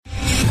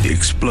The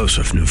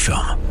explosive new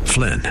film,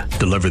 Flynn,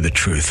 deliver the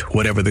truth,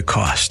 whatever the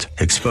cost.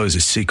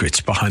 Exposes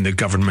secrets behind the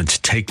government's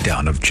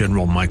takedown of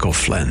General Michael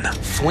Flynn.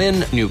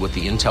 Flynn knew what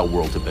the intel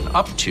world had been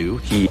up to.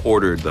 He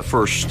ordered the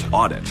first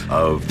audit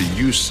of the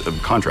use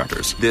of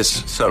contractors.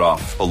 This set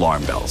off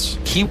alarm bells.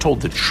 He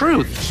told the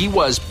truth. He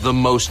was the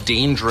most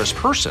dangerous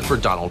person for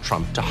Donald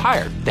Trump to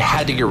hire. They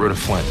had to get rid of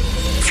Flynn.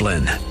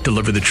 Flynn,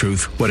 deliver the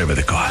truth, whatever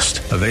the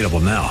cost. Available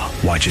now.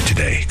 Watch it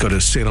today. Go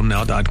to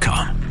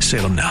salemnow.com.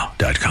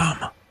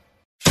 salemnow.com.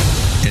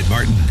 Ed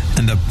Martin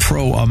and the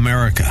Pro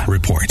America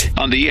Report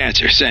on The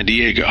Answer San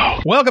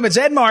Diego. Welcome. It's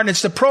Ed Martin.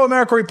 It's the Pro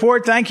America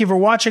Report. Thank you for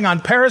watching on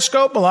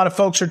Periscope. A lot of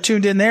folks are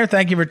tuned in there.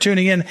 Thank you for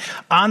tuning in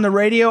on the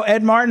radio.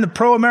 Ed Martin, the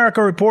Pro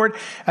America Report,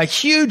 a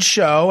huge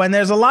show, and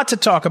there's a lot to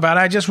talk about.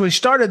 We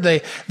started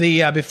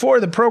before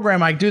the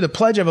program, I do the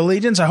Pledge of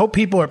Allegiance. I hope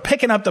people are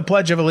picking up the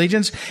Pledge of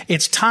Allegiance.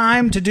 It's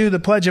time to do the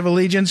Pledge of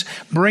Allegiance.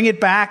 Bring it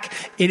back.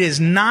 It is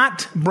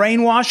not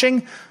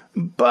brainwashing,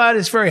 but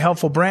it's very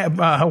helpful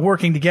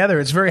working together.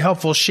 It's very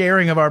helpful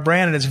sharing of our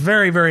brand, and it's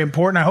very, very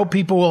important. I hope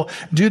people will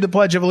do the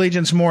Pledge of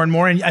Allegiance more and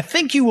more. And I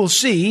think you will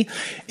see,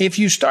 if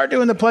you start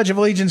doing the Pledge of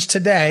Allegiance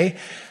today,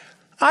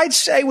 I'd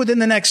say within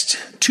the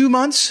next 2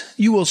 months,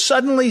 you will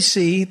suddenly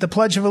see the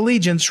Pledge of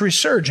Allegiance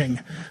resurging.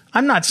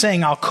 I'm not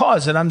saying I'll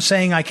cause it. I'm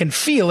saying I can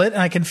feel it,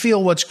 and I can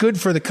feel what's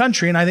good for the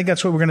country, and I think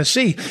that's what we're going to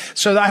see.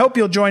 So I hope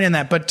you'll join in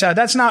that. But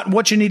that's not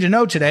what you need to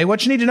know today.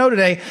 What you need to know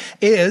today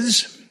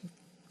is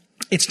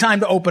it's time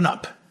to open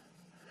up.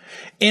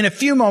 In a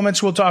few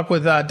moments, we'll talk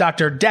with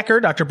Dr. Decker,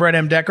 Dr. Brett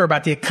M. Decker,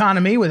 about the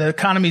economy. The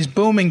economy's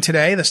booming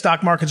today. The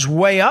stock market's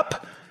way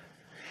up.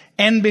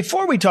 And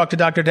before we talk to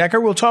Dr. Decker,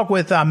 we'll talk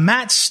with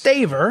Matt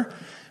Staver,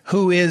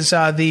 who is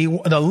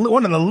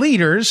one of the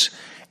leaders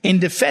in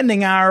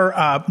defending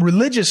our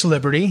religious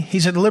liberty.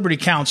 He's at the Liberty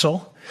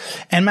Council.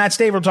 And Matt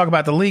Staver will talk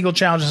about the legal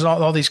challenges,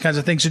 all these kinds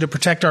of things to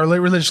protect our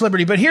religious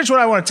liberty. But here's what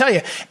I want to tell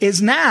you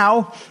is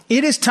now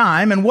it is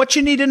time. And what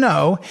you need to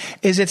know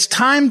is it's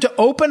time to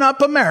open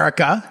up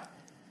America,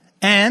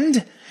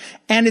 and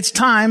it's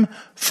time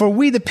for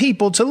we the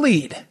people to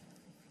lead.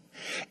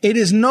 It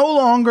is no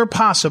longer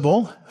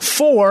possible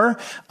for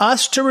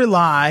us to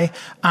rely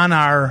on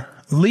our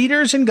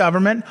leaders in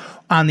government,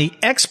 on the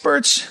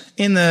experts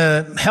in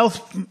the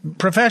health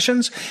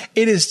professions.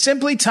 It is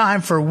simply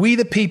time for we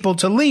the people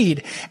to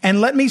lead.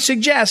 And let me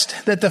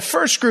suggest that the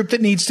first group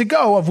that needs to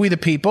go of we the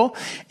people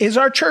is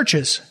our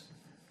churches.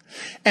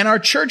 And our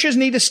churches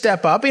need to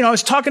step up. I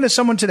was talking to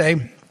someone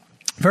today,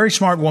 very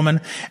smart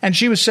woman, and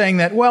she was saying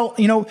that,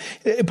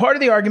 part of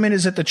the argument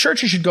is that the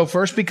churches should go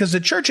first because the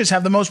churches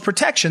have the most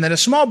protection, that a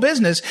small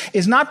business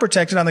is not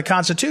protected on the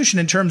Constitution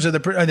in terms of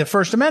the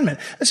First Amendment.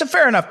 That's a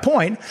fair enough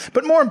point,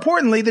 but more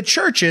importantly, the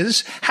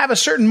churches have a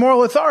certain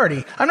moral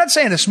authority. I'm not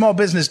saying a small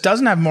business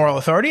doesn't have moral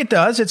authority. It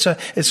does. It's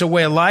a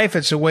way of life.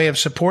 It's a way of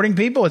supporting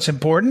people. It's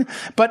important.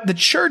 But the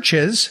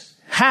churches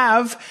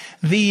have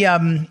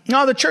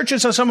the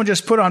churches, someone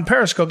just put on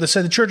Periscope that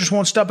said the churches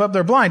won't step up,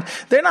 they're blind.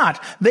 They're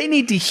not. They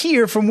need to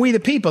hear from we the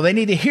people. They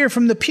need to hear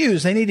from the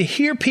pews. They need to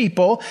hear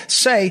people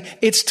say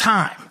it's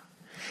time.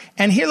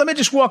 And here, let me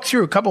just walk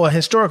through a couple of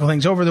historical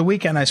things. Over the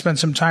weekend, I spent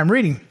some time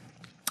reading.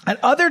 At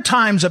other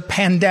times of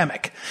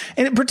pandemic,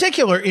 and in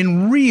particular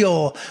in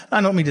real, I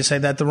don't mean to say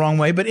that the wrong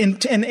way, but in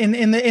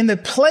the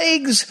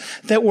plagues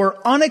that were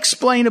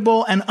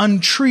unexplainable and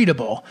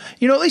untreatable,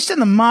 at least in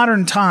the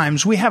modern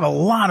times, we have a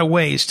lot of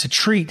ways to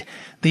treat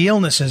the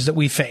illnesses that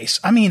we face.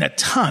 I mean, a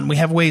ton. We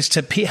have ways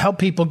to help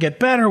people get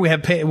better. We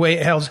have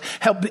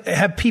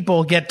help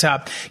people get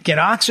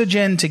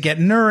oxygen, to get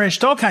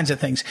nourished, all kinds of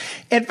things.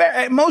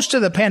 At most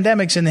of the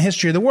pandemics in the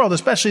history of the world,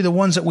 especially the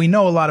ones that we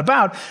know a lot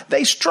about,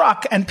 they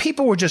struck and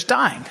people were just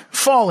dying,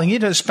 falling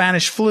into the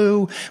Spanish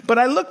flu. But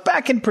I look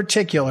back in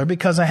particular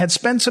because I had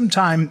spent some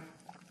time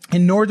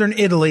in northern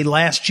Italy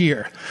last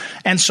year.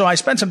 And so I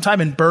spent some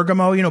time in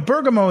Bergamo.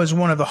 Bergamo is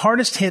one of the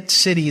hardest hit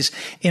cities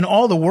in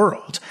all the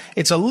world.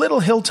 It's a little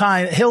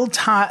hillside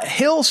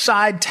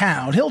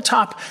town,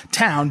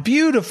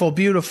 beautiful,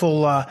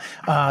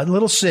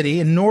 little city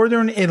in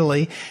northern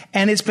Italy.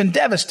 And it's been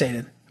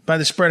devastated by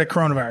the spread of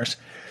coronavirus.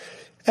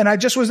 And I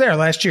just was there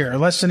last year,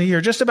 less than a year,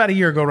 just about a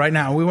year ago right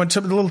now. We went to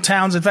the little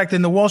towns. In fact,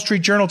 in the Wall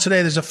Street Journal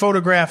today, there's a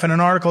photograph and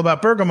an article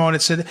about Bergamo, and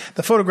it said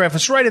the photograph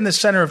was right in the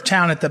center of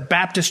town at the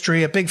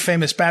baptistry, a big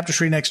famous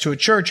baptistry next to a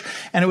church,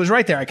 and it was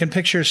right there. I can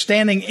picture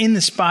standing in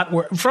the spot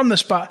from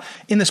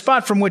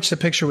which the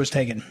picture was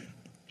taken.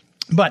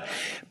 But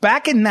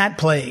back in that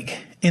plague,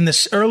 in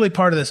this early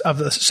part of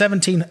the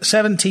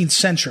 17th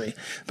century,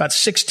 about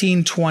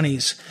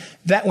 1620s,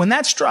 that when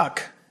that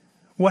struck,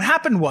 what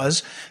happened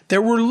was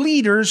there were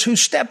leaders who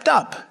stepped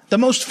up, the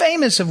most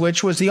famous of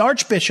which was the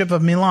Archbishop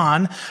of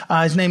Milan.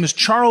 His name is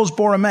Charles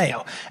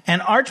Borromeo.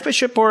 And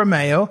Archbishop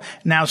Borromeo,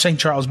 now St.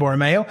 Charles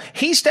Borromeo,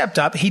 he stepped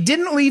up. He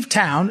didn't leave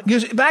town.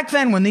 Because back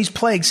then when these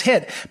plagues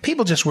hit,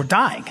 people just were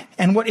dying.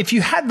 And if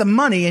you had the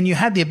money and you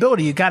had the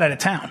ability, you got out of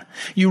town.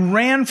 You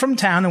ran from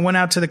town and went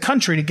out to the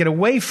country to get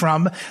away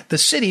from the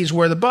cities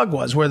where the bug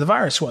was, where the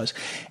virus was.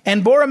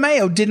 And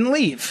Borromeo didn't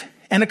leave.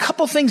 And a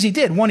couple things he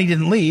did. One, he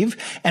didn't leave.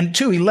 And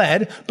two, he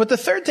led. But the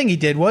third thing he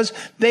did was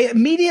they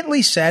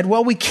immediately said,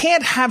 well, we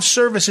can't have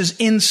services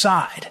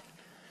inside.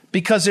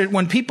 Because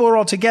when people are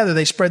all together,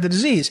 they spread the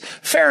disease.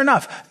 Fair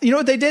enough. You know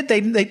what they did?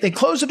 They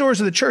closed the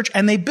doors of the church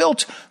and they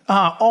built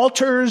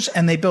altars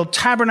and they built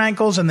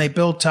tabernacles and they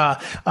built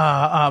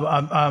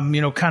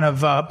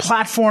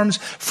platforms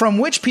from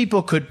which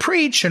people could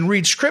preach and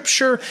read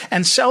scripture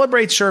and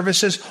celebrate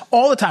services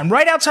all the time,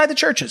 right outside the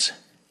churches.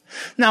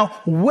 Now,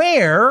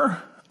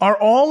 where are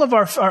all of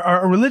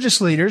our religious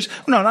leaders?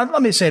 No,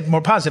 let me say it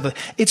more positively.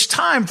 It's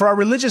time for our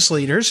religious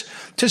leaders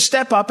to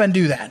step up and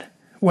do that.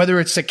 Whether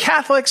it's the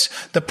Catholics,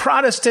 the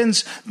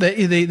Protestants,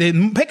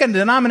 the pick a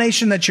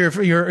denomination that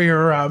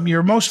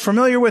you're most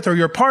familiar with or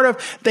you're part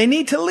of, they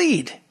need to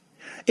lead.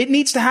 It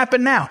needs to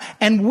happen now.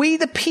 And we,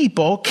 the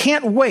people,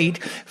 can't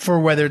wait for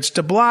whether it's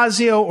de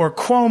Blasio or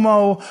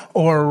Cuomo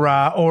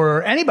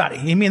or anybody.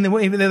 I mean,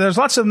 there's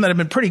lots of them that have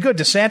been pretty good.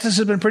 DeSantis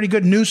has been pretty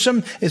good.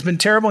 Newsom has been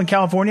terrible in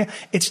California.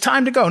 It's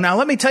time to go. Now,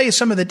 let me tell you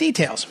some of the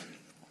details.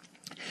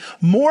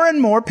 More and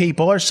more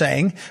people are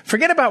saying,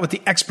 forget about what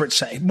the experts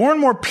say. More and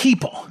more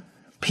people,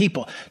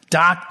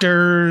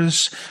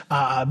 doctors,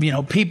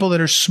 people that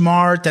are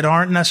smart, that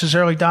aren't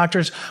necessarily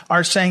doctors,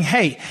 are saying,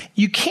 hey,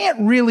 you can't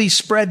really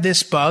spread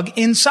this bug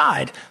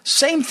inside.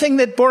 Same thing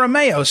that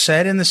Borromeo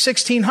said in the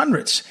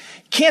 1600s.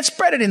 Can't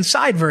spread it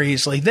inside very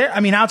easily.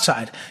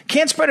 Outside.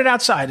 Can't spread it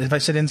outside. If I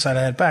said inside,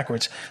 I had it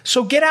backwards.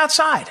 So get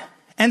outside.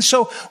 And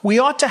so we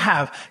ought to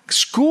have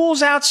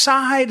schools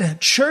outside,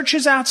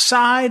 churches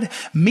outside,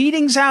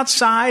 meetings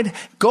outside.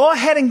 Go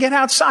ahead and get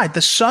outside.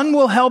 The sun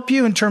will help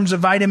you in terms of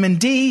vitamin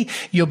D.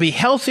 You'll be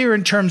healthier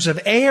in terms of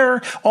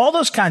air, all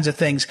those kinds of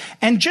things.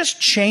 And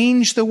just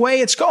change the way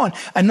it's going.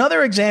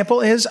 Another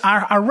example is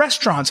our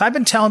restaurants. I've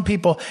been telling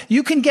people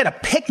you can get a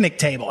picnic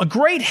table, a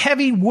great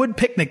heavy wood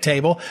picnic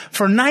table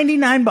for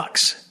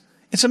 $99.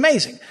 It's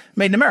amazing.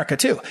 Made in America,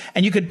 too.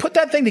 And you could put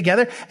that thing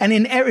together, and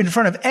in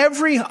front of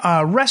every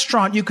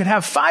restaurant, you could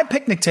have 5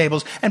 picnic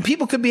tables, and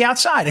people could be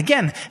outside.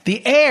 Again,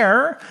 the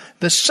air,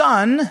 the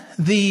sun,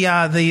 the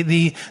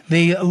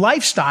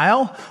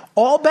lifestyle,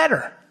 all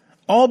better.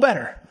 All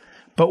better.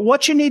 But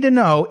what you need to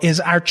know is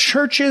our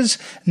churches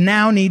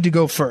now need to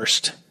go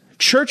first.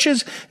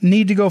 Churches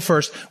need to go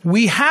first.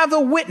 We have a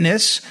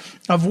witness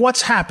of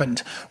what's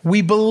happened.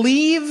 We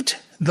believed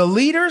the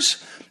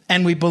leaders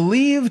and we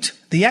believed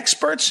the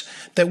experts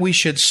that we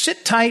should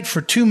sit tight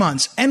for 2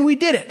 months, and we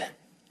did it.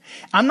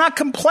 I'm not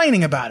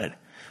complaining about it.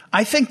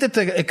 I think that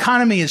the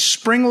economy is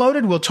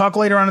spring-loaded. We'll talk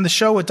later on in the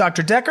show with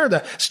Dr. Decker.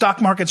 The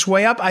stock market's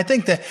way up. I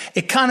think the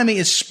economy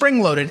is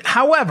spring-loaded.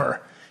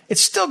 However, it's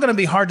still going to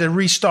be hard to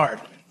restart.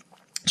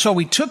 So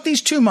we took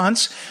these 2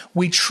 months.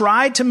 We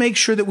tried to make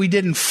sure that we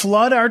didn't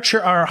flood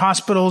our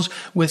hospitals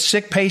with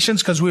sick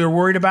patients because we were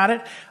worried about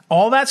it.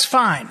 All that's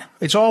fine.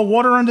 It's all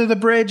water under the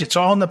bridge. It's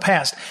all in the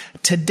past.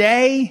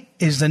 Today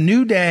is the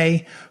new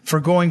day for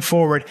going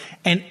forward.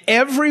 And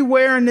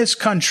everywhere in this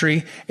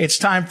country, it's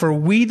time for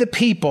we the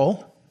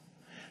people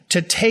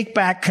to take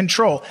back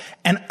control.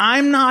 And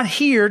I'm not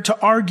here to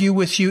argue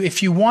with you.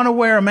 If you want to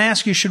wear a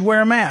mask, you should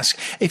wear a mask.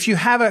 If you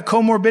have a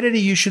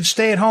comorbidity, you should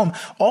stay at home.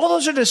 All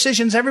those are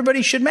decisions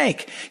everybody should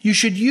make. You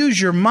should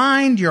use your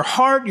mind, your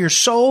heart, your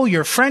soul,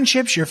 your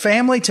friendships, your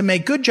family to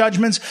make good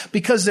judgments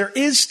because there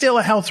is still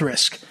a health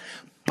risk.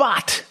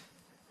 But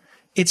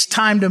it's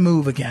time to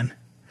move again.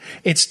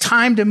 It's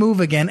time to move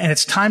again, and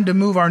it's time to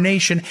move our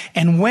nation.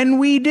 And when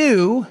we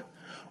do,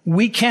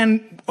 we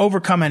can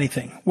overcome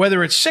anything.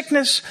 Whether it's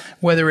sickness,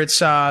 whether it's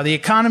the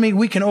economy,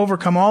 we can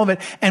overcome all of it,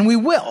 and we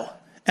will.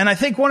 And I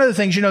think one of the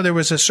things, there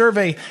was a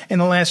survey in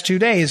the last 2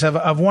 days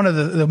of one of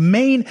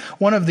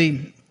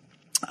the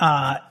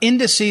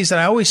indices that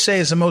I always say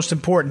is the most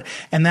important,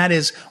 and that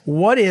is,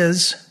 what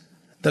is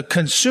the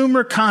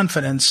consumer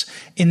confidence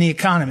in the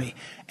economy?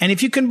 And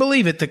if you can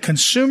believe it, the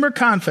consumer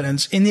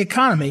confidence in the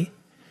economy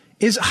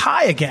is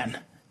high again.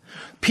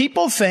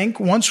 People think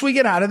once we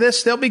get out of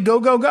this, they'll be go,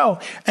 go, go.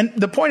 And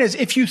the point is,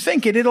 if you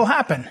think it, it'll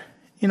happen.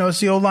 It's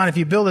the old line, if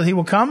you build it, he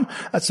will come.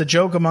 That's the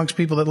joke amongst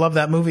people that love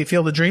that movie,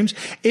 Field of Dreams.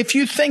 If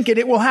you think it,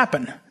 it will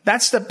happen.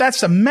 That's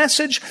the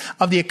message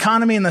of the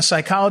economy and the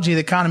psychology of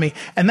the economy.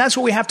 And that's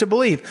what we have to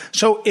believe.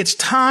 So it's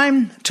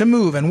time to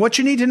move. And what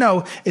you need to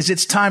know is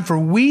it's time for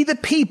we, the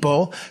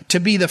people, to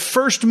be the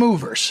first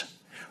movers.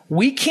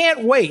 We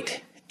can't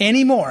wait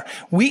anymore.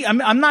 Let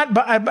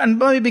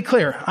me be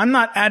clear. I'm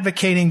not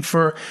advocating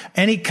for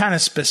any kind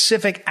of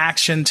specific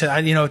action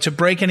to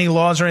break any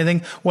laws or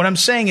anything. What I'm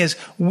saying is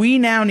we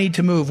now need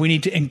to move. We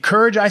need to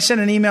encourage. I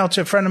sent an email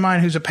to a friend of mine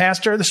who's a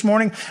pastor this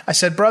morning. I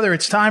said, brother,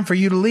 it's time for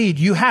you to lead.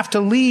 You have to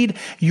lead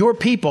your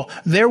people.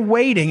 They're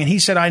waiting. And he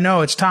said, I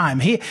know it's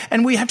time.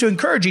 And we have to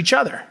encourage each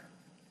other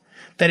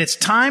that it's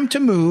time to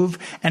move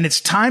and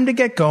it's time to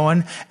get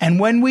going. And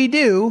when we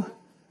do,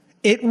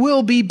 it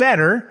will be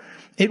better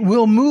It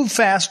will move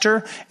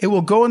faster. It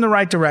will go in the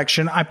right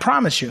direction. I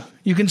promise you.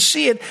 You can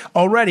see it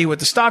already with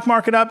the stock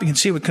market up. You can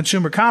see it with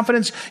consumer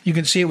confidence. You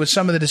can see it with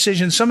some of the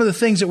decisions, some of the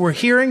things that we're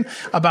hearing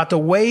about the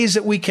ways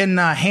that we can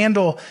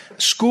handle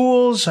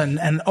schools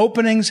and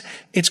openings.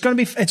 It's going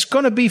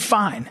to be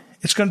fine.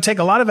 It's going to take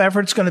a lot of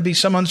effort. It's going to be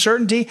some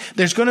uncertainty.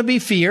 There's going to be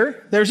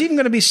fear. There's even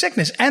going to be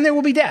sickness, and there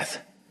will be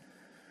death.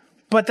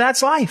 But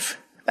that's life.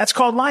 That's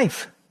called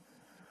life.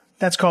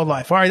 That's called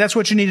life. All right, that's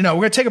what you need to know.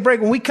 We're going to take a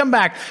break. When we come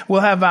back,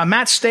 we'll have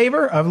Matt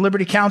Staver of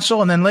Liberty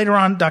Counsel, and then later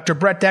on, Dr.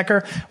 Brett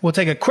Decker. We'll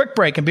take a quick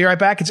break and be right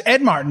back. It's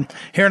Ed Martin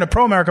here in the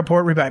Pro America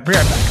Report. Be right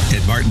back.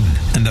 Ed Martin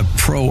and the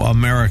Pro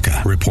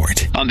America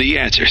Report on The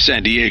Answer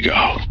San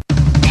Diego.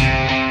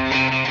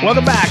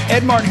 Welcome back.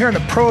 Ed Martin here in the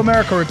Pro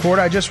America Report.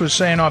 I just was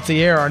saying off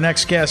the air, our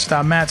next guest,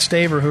 Matt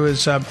Staver, who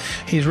is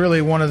he's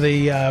really one of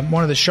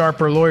the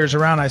sharper lawyers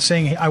around. I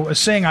was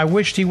saying I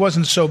wished he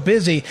wasn't so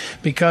busy,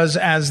 because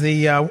as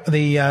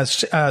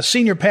the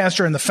senior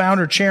pastor and the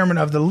founder chairman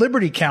of the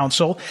Liberty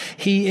Counsel,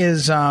 he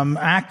is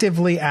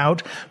actively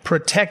out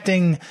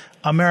protecting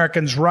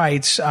Americans'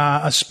 rights,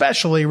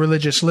 especially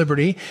religious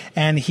liberty.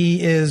 And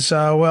he is,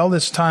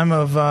 this time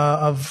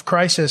of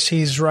crisis,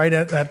 he's right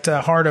at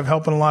the heart of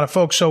helping a lot of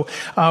folks. So,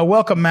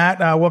 welcome, Matt.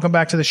 Welcome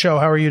back to the show.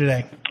 How are you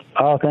today?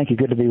 Oh, thank you.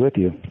 Good to be with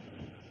you.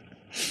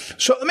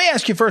 So let me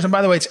ask you first, and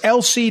by the way, it's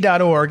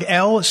lc.org,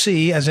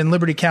 LC as in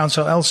Liberty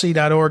Counsel,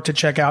 lc.org to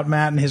check out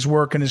Matt and his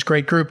work and his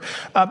great group.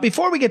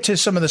 Before we get to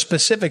some of the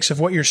specifics of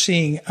what you're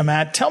seeing,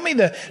 Matt, tell me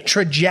the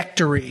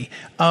trajectory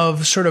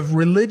of sort of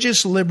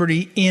religious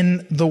liberty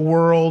in the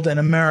world and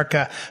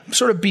America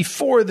sort of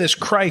before this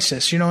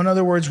crisis. In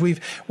other words,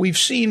 we've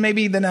seen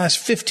maybe the last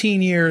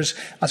 15 years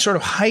a sort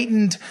of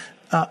heightened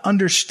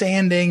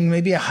understanding,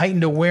 maybe a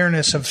heightened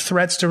awareness of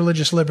threats to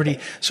religious liberty.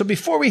 So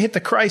before we hit the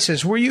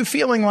crisis, were you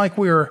feeling like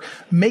we were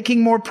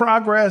making more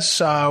progress?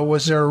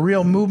 Was there a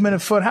real movement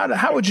afoot?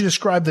 How would you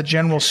describe the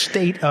general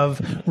state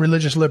of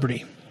religious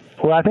liberty?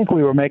 Well, I think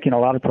we were making a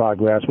lot of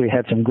progress. We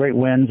had some great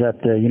wins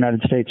at the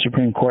United States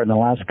Supreme Court in the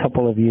last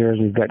couple of years.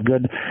 We've got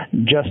good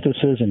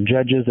justices and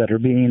judges that are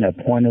being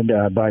appointed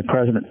by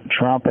President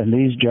Trump, and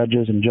these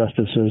judges and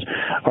justices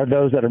are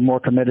those that are more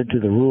committed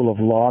to the rule of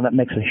law. That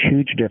makes a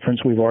huge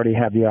difference. We've already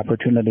had the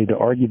opportunity to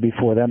argue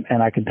before them,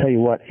 and I can tell you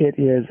what, it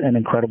is an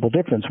incredible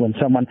difference when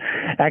someone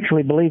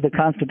actually believes the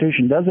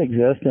Constitution does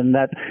exist and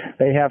that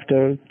they have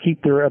to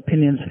keep their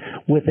opinions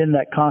within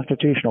that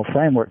constitutional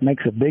framework. It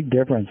makes a big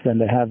difference than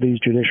to have these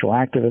judicial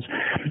activists.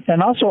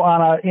 And also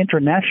on an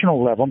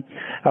international level,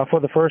 for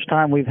the first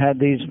time, we've had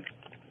these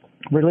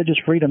religious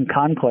freedom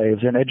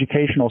conclaves and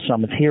educational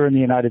summits here in the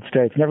United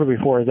States. Never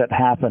before has that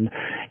happened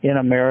in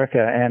America,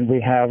 and we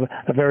have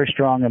a very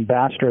strong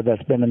ambassador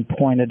that's been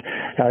appointed,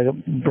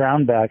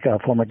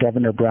 Brownback, former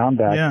Governor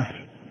Brownback. Yeah.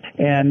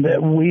 And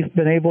we've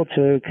been able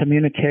to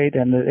communicate,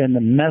 and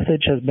the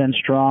message has been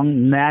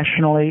strong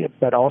nationally,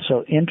 but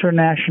also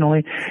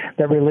internationally,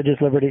 that religious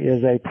liberty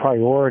is a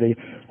priority.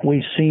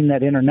 We've seen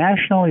that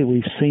internationally.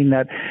 We've seen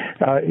that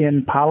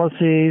in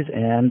policies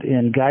and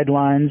in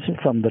guidelines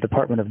from the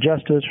Department of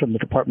Justice, from the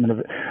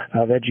Department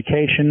of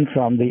Education,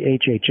 from the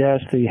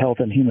HHS, the Health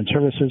and Human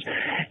Services,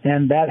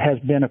 and that has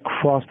been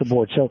across the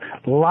board. So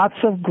lots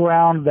of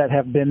ground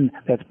that's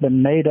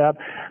been made up,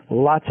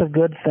 lots of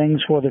good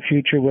things for the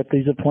future with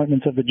these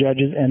appointments of the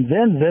judges, and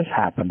then this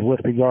happened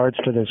with regards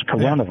to this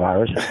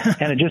coronavirus,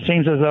 and it just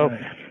seems as though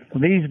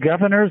these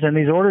governors and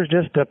these orders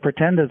just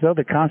pretend as though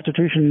the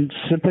Constitution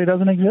simply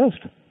doesn't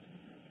exist.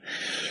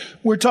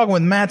 We're talking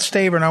with Matt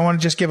Staver, and I want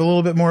to just give a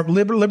little bit more.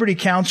 Liberty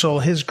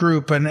Counsel, his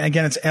group, and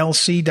again, it's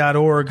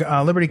lc.org.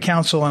 Liberty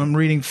Counsel, I'm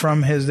reading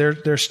from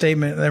their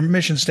statement, their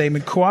mission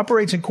statement,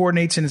 cooperates and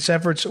coordinates in its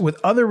efforts with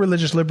other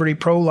religious liberty,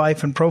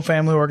 pro-life, and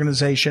pro-family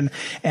organization,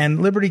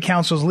 and Liberty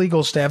Counsel's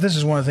legal staff. This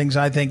is one of the things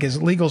I think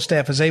is legal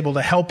staff is able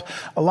to help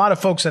a lot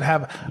of folks that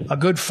have a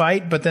good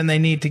fight, but then they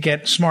need to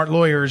get smart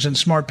lawyers and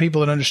smart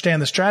people that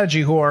understand the strategy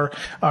who are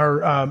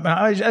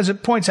as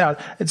it points out,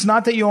 it's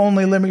not that you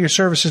only limit your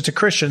services to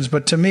Christians,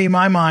 but to me,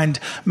 my mind,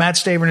 Matt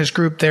Staver and his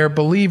group, they're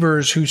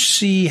believers who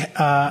see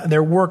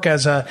their work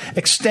as an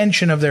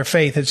extension of their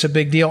faith. It's a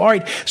big deal. All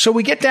right, so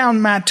we get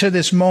down, Matt, to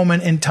this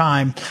moment in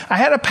time. I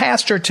had a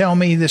pastor tell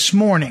me this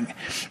morning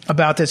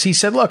about this. He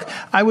said, look,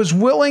 I was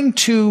willing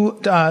to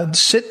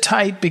sit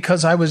tight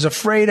because I was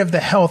afraid of the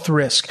health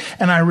risk,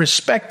 and I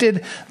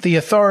respected the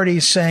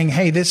authorities saying,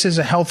 hey, this is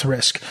a health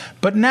risk.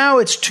 But now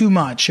it's too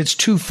much. It's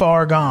too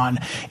far gone.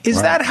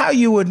 Is that how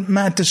you would,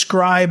 Matt,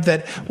 describe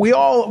that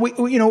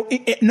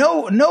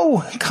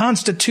no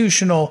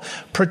constitutional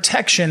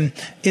protection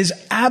is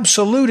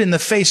absolute in the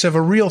face of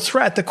a real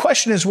threat? The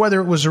question is whether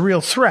it was a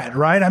real threat,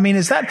 right? I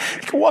mean,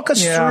 walk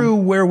us through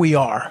where we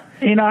are.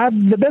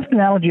 The best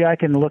analogy I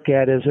can look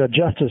at is a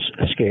justice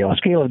scale, a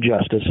scale of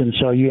justice. And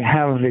so you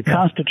have the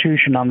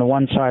Constitution on the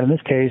one side, in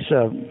this case,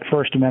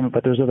 First Amendment,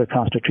 but there's other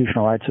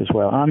constitutional rights as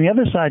well. On the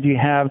other side, you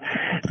have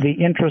the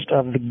interest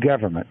of the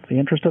government,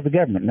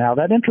 Now,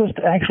 that interest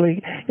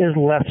actually is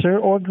lesser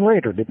or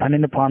greater,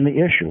 depending upon the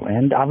issue.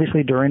 And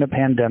obviously, during a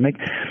pandemic,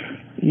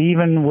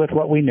 even with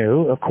what we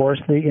knew, of course,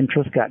 the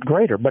interest got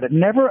greater. But it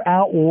never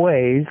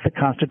outweighs the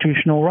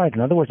constitutional right.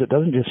 In other words, it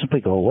doesn't just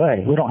simply go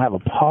away. We don't have a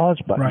pause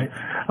button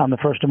on the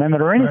First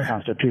Amendment or any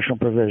constitutional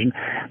provision.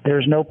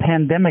 There's no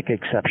pandemic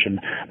exception.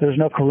 There's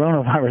no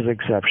coronavirus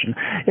exception.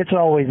 It's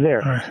always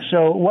there.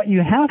 So what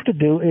you have to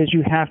do is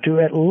you have to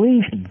at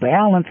least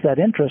balance that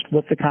interest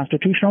with the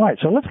constitutional right.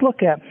 So let's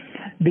look at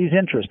these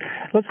interests.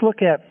 Let's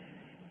look at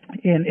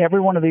in every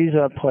one of these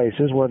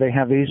places where they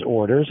have these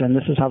orders, and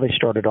this is how they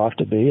started off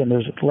to be, and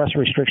there's less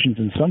restrictions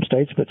in some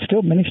states, but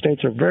still many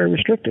states are very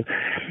restrictive.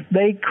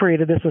 They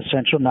created this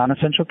essential,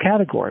 non-essential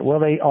category. Well,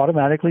 they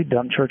automatically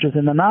dumped churches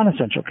in the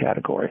non-essential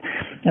category,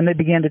 and they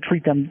began to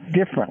treat them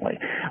differently.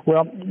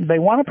 Well, they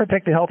want to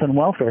protect the health and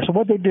welfare, so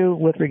what they do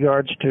with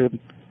regards to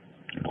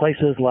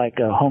places like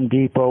Home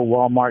Depot,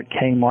 Walmart,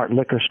 Kmart,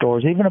 liquor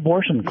stores, even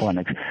abortion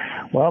clinics,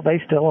 well, they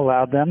still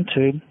allowed them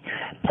to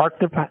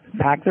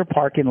pack their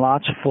parking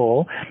lots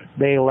full.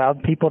 They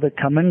allowed people to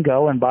come and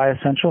go and buy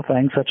essential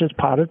things such as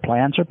potted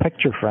plants or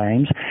picture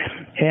frames,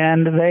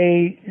 and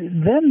they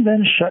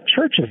then shut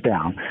churches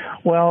down.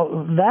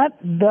 Well,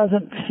 that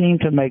doesn't seem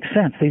to make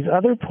sense. These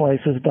other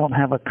places don't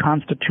have a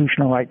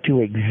constitutional right to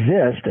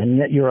exist, and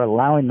yet you're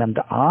allowing them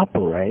to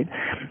operate,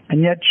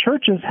 and yet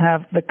churches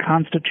have the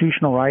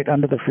constitutional right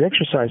under the Free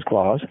Exercise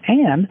Clause,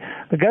 and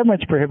the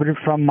government's prohibited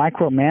from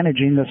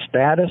micromanaging the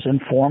status and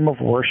form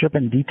of worship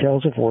and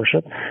details of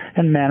worship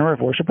and manner of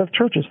worship of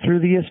churches through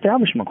the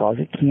Establishment Clause.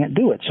 It can't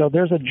do it. So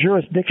there's a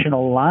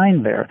jurisdictional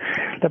line there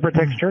that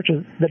protects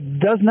churches that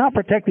does not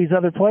protect these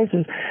other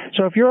places.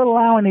 So if you're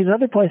allowing these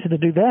other places to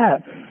do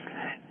that,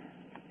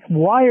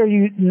 why are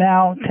you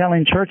now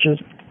telling churches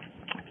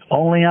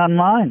only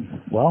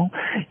online? Well,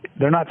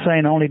 they're not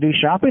saying only do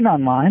shopping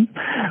online,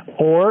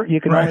 or you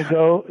can only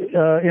go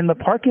in the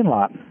parking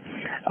lot.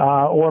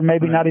 Or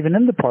maybe not even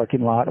in the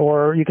parking lot,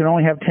 or you can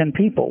only have 10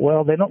 people.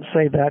 Well, they don't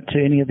say that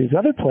to any of these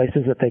other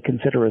places that they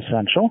consider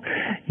essential.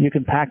 You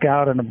can pack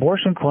out an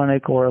abortion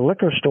clinic or a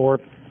liquor store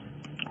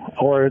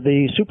or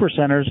the super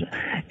centers,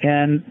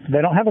 and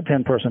they don't have a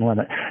 10-person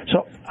limit.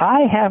 So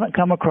I haven't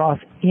come across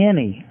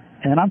any,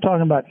 and I'm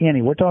talking about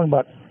any, we're talking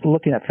about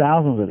looking at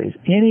thousands of these,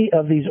 any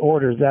of these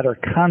orders that are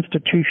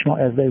constitutional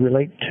as they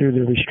relate to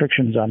the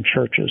restrictions on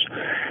churches.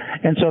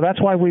 And so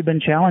that's why we've been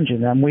challenging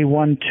them. We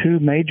won 2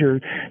 major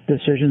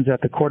decisions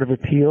at the Court of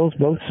Appeals,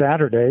 both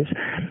Saturdays,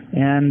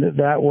 and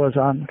that was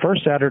on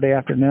first Saturday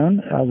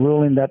afternoon,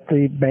 ruling that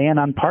the ban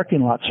on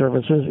parking lot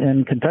services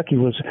in Kentucky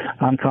was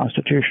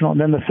unconstitutional.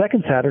 And then the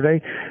second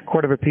Saturday,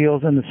 Court of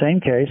Appeals in the same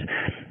case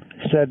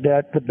said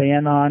that the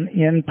ban on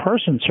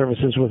in-person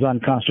services was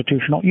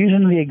unconstitutional,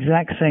 using the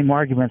exact same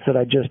arguments that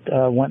I just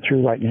went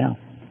through right now.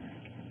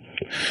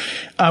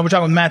 We're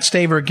talking with Matt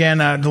Staver again.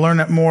 To learn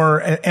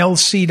more,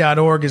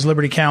 lc.org is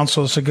Liberty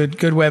Counsel. It's a good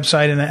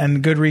website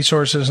and good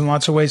resources in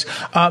lots of ways.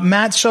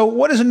 Matt, so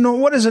what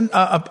is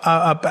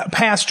a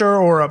pastor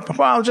or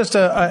just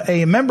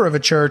a member of a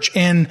church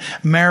in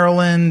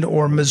Maryland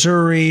or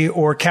Missouri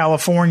or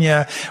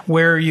California,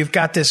 where you've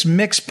got this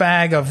mixed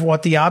bag of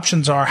what the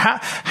options are?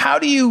 How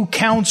do you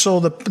counsel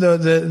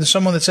the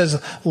someone that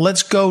says,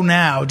 let's go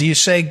now? Do you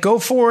say, go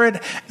for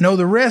it, know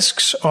the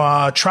risks,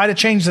 try to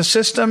change the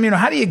system?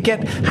 How do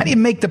you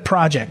make the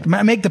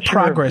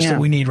progress that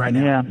we need right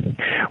now? Yeah.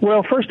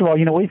 Well, first of all,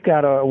 we've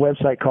got a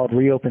website called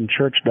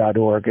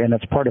reopenchurch.org, and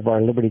it's part of our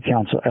Liberty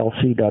Counsel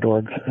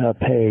LC.org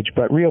page.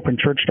 But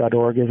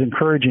reopenchurch.org is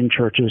encouraging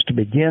churches to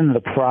begin the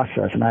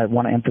process, and I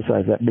want to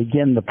emphasize that,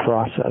 begin the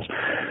process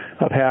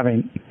of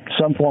having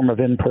some form of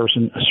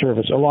in-person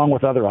service, along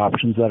with other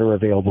options that are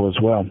available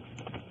as well.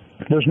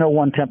 There's no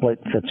one template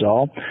fits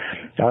all.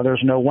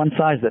 There's no one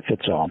size that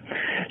fits all.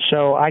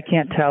 So I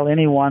can't tell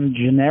anyone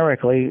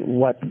generically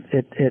what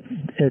it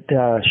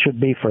should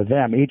be for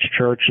them. Each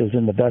church is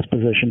in the best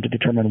position to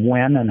determine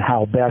when and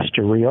how best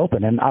to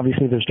reopen. And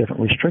obviously there's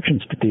different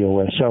restrictions to deal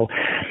with. So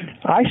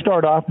I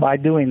start off by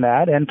doing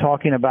that and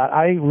talking about,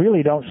 I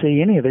really don't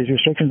see any of these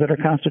restrictions that are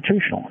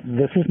constitutional.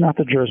 This is not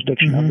the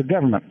jurisdiction of the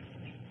government.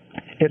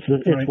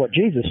 It's what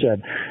Jesus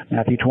said,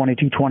 Matthew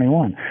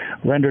 22:21.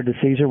 Render to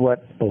Caesar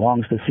what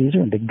belongs to Caesar,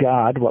 and to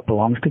God what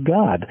belongs to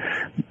God.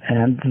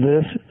 And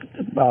this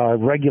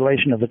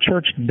regulation of the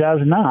church does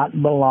not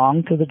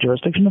belong to the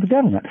jurisdiction of the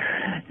government.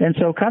 And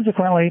so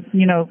consequently,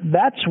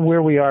 that's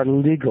where we are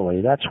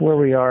legally. That's where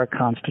we are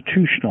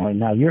constitutionally.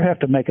 Now, you have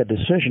to make a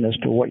decision as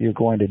to what you're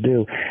going to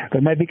do.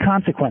 There may be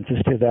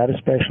consequences to that,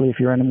 especially if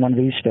you're in one of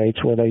these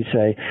states where they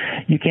say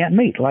you can't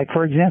meet. Like,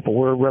 for example,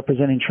 we're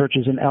representing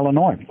churches in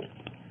Illinois.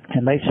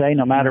 And they say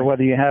no matter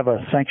whether you have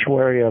a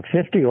sanctuary of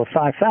 50 or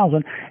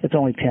 5,000, it's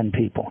only 10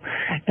 people.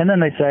 And then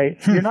they say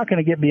you're not going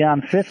to get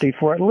beyond 50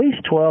 for at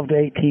least 12 to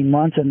 18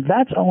 months, and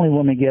that's only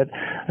when we get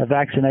a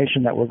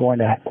vaccination that we're going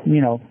to,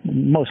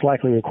 most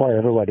likely require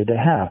everybody to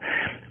have.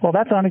 Well,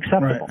 that's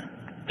unacceptable. Right.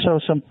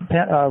 So some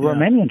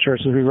Romanian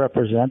churches we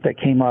represent that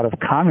came out of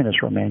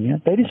communist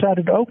Romania, they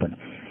decided to open.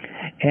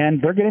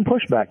 And they're getting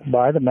pushback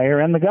by the mayor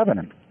and the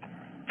governor.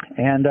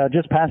 And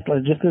just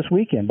this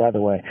weekend, by the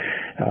way,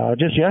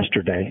 just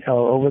yesterday,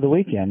 over the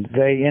weekend,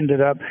 they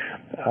ended up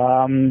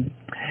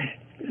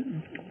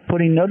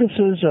putting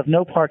notices of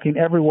no parking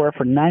everywhere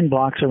for 9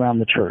 blocks around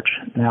the church.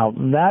 Now,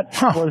 that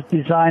was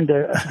designed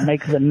to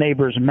make the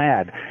neighbors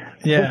mad.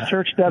 This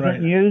church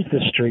doesn't use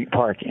the street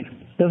parking.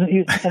 And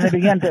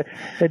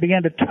they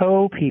began to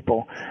tow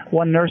people.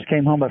 One nurse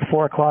came home at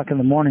 4:00 in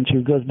the morning.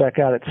 She goes back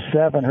out at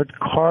 7. Her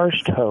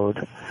car's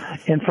towed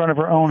in front of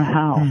her own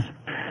house.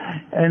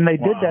 And they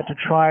did that to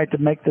try to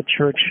make the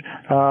church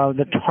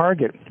the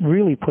target,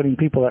 really putting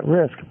people at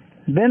risk.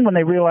 Then when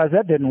they realized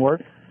that didn't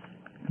work,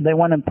 they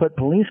went and put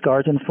police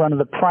guards in front of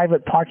the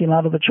private parking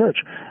lot of the church.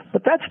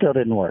 But that still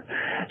didn't work.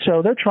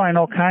 So they're trying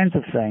all kinds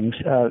of things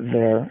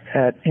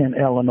in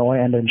Illinois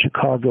and in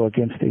Chicago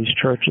against these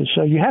churches.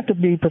 So you have to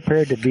be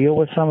prepared to deal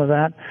with some of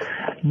that.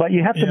 But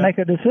you have to make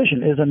a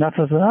decision. Is enough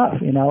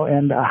enough?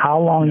 And how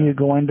long are you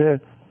going to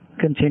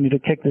continue to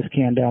kick this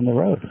can down the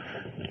road?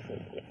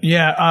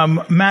 Yeah,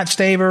 Matt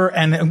Staver,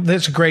 and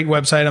this is a great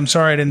website. I'm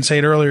sorry I didn't say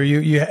it earlier.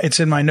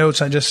 It's in my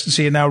notes. I just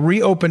see it now.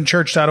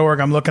 Reopenchurch.org.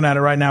 I'm looking at it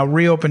right now.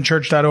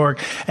 Reopenchurch.org,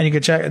 and you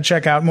can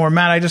check out more.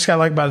 Matt, I just got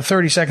like about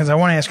 30 seconds. I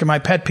want to ask you my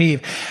pet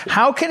peeve.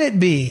 How can it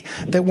be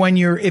that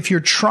if you're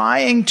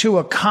trying to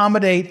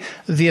accommodate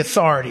the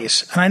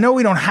authorities, and I know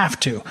we don't have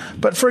to,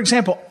 but for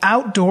example,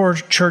 outdoor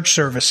church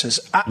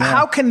services,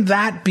 how can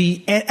that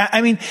be?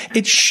 I mean,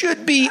 it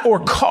should be, or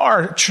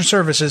car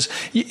services.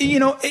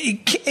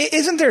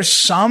 Isn't there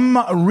some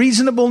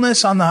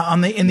reasonableness in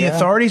the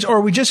authorities, or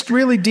are we just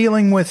really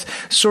dealing with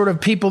sort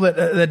of people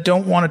that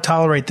don't want to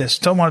tolerate this,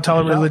 don't want to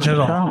tolerate religion at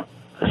all?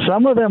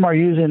 Some of them are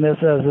using this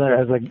as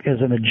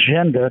an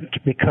agenda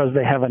because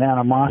they have an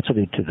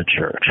animosity to the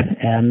church,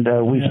 and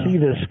we see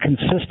this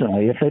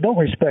consistently. If they don't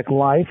respect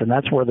life, and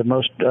that's where the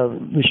most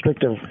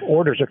restrictive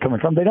orders are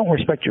coming from, they don't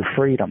respect your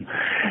freedom,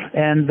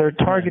 and they're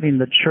targeting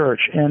the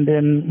church. And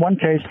in one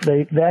case,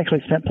 they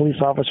actually sent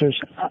police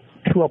officers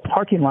to a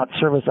parking lot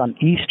service on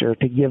Easter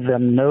to give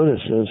them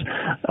notices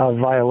of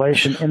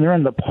violation, and they're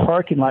in the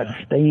parking lot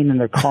staying in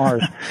their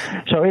cars.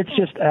 So it's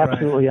just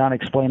absolutely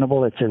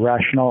unexplainable. It's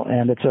irrational,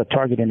 and it's a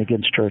targeting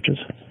against churches.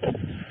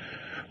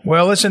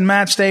 Well, listen,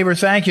 Matt Staver,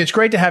 thank you. It's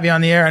great to have you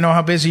on the air. I know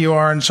how busy you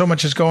are and so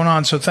much is going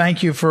on. So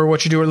thank you for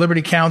what you do at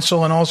Liberty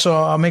Counsel. And also,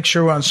 I'll make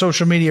sure we're on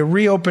social media,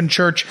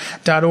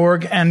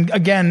 reopenchurch.org. And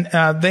again,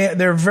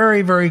 they're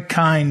very, very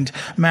kind,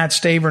 Matt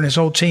Staver and his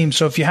whole team.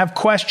 So if you have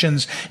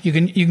questions, you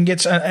can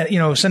get,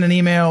 send an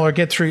email or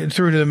get through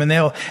to them, and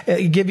they'll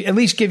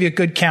give you a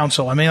good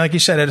counsel. I mean, like you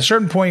said, at a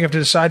certain point, you have to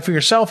decide for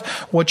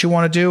yourself what you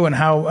want to do and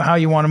how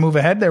you want to move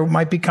ahead. There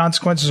might be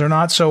consequences or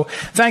not. So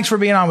thanks for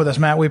being on with us,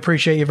 Matt. We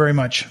appreciate you very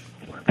much.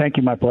 Thank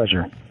you. My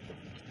pleasure.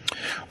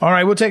 All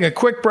right, we'll take a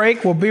quick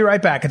break. We'll be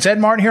right back. It's Ed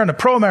Martin here on the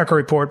Pro America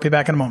Report. Be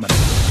back in a moment.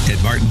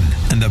 Ed Martin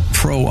and the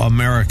Pro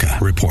America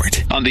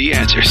Report on The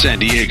Answer San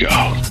Diego.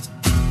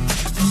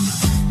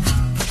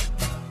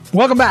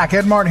 Welcome back.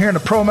 Ed Martin here on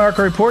the Pro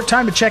America Report.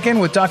 Time to check in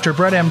with Dr.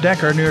 Brett M.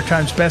 Decker, New York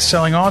Times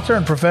best-selling author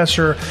and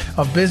professor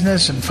of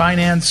business and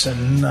finance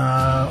and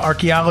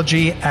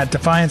archaeology at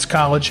Defiance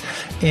College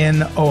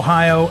in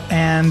Ohio.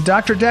 And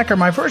Dr. Decker,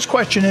 my first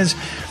question is,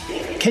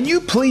 can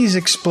you please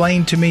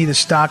explain to me the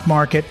stock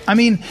market? I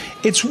mean,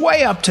 it's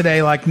way up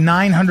today, like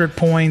 900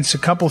 points, a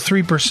couple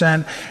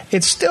 3%.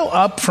 It's still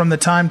up from the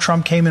time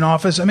Trump came in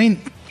office. I mean,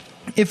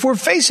 if we're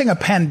facing a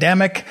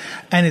pandemic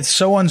and it's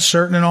so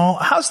uncertain and all,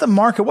 how's the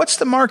market? What's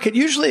the market?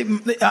 Usually,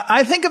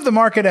 I think of the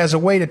market as a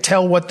way to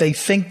tell what they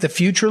think the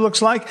future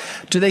looks like.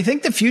 Do they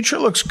think the future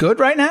looks good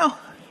right now?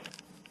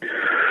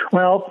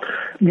 Well,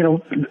 do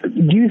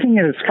you think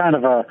it is kind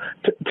of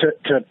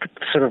to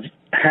sort of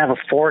have a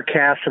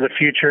forecast of the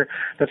future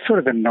that's sort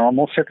of in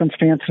normal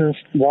circumstances?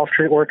 Wall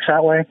Street works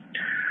that way.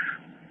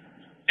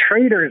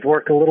 Traders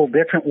work a little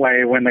different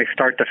way when they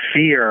start to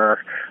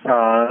fear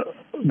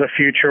the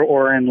future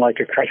or in like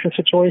a crisis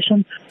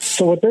situation.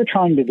 So what they're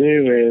trying to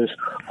do is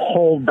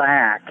hold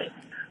back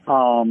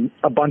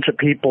a bunch of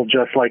people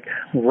just like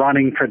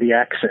running for the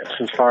exits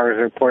as far as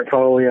their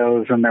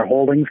portfolios and their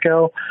holdings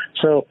go.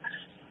 So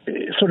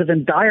sort of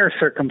in dire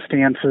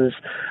circumstances,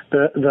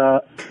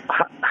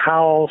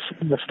 how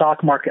the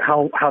stock market,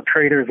 how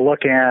traders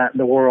look at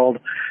the world,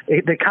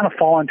 they kind of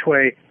fall into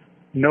a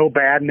no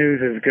bad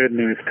news is good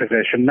news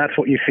position. That's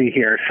what you see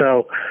here.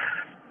 So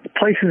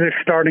places are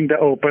starting to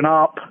open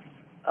up.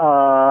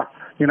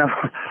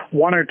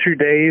 1 or 2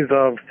 days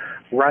of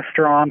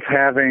restaurants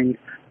having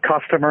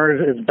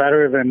customers is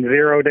better than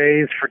 0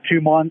 days for 2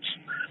 months.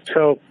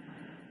 So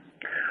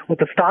what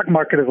the stock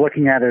market is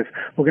looking at is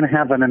we're going to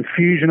have an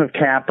infusion of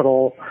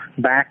capital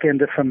back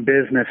into some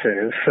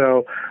businesses.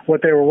 So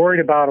what they were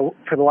worried about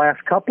for the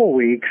last couple of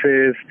weeks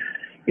is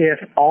if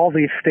all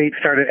these states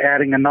started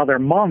adding another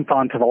month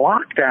onto the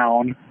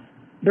lockdown,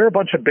 there are a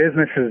bunch of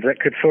businesses that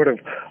could sort of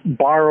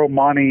borrow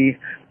money,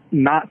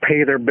 not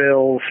pay their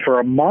bills for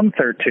a month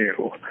or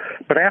two.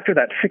 But after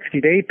that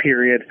 60-day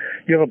period,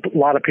 you have a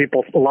lot of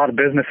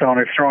business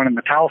owners throwing in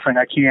the towel saying,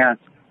 I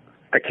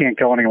can't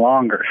go any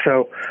longer.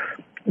 So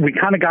we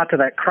kind of got to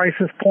that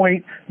crisis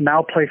point.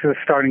 Now places are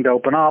starting to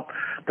open up.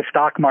 The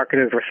stock market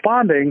is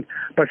responding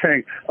by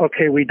saying,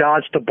 okay, we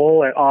dodged a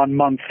bullet on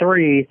month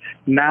 3.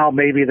 Now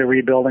maybe the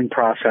rebuilding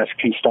process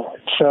can start.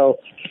 So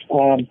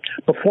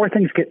before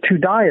things get too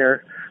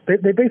dire, they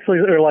basically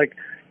are like,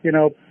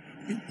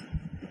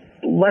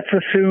 let's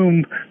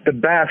assume the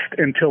best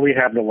until we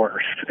have the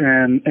worst.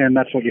 And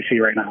that's what you see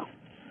right now.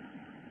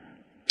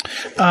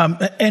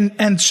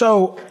 And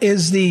so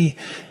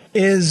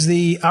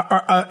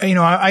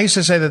I used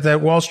to say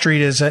that Wall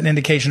Street is an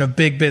indication of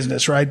big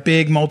business, right?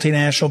 Big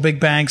multinational, big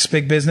banks,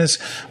 big business.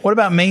 What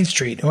about Main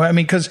Street? I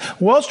mean, because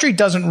Wall Street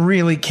doesn't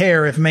really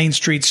care if Main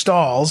Street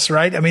stalls,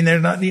 right? I mean, they're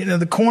not,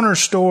 the corner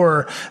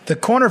store, the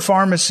corner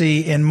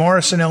pharmacy in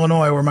Morrison,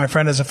 Illinois, where my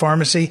friend has a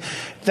pharmacy,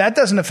 that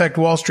doesn't affect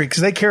Wall Street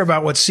because they care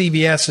about what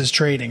CVS is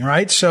trading,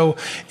 right? So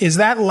is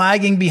that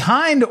lagging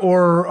behind,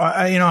 or,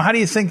 how do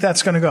you think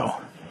that's going to go?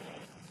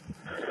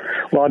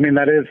 Well, I mean,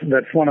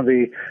 that's one of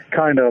the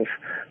kind of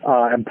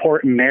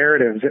important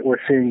narratives that we're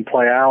seeing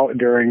play out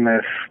during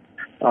this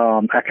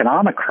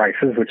economic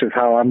crisis, which is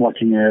how I'm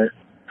looking at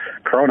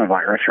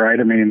coronavirus, right?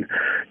 I mean,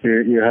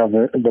 you have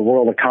the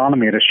world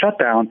economy at a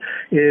shutdown.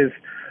 Is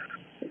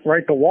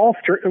right, the Wall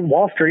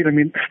Street. I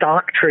mean,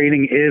 stock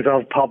trading is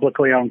of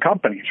publicly owned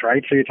companies,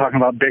 right? So you're talking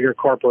about bigger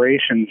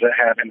corporations that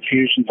have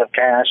infusions of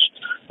cash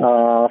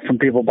from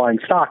people buying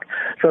stock.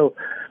 So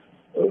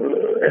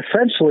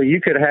essentially,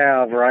 you could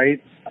have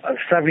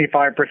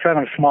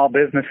 75% of small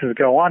businesses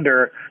go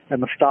under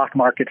and the stock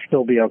market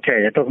still be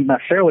okay. It doesn't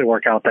necessarily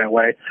work out that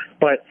way.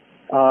 But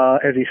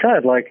as you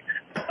said,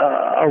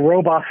 a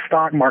robust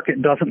stock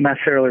market doesn't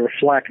necessarily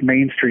reflect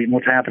Main Street and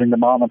what's happening to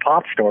mom and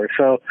pop stores.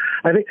 So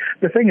I think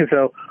the thing is,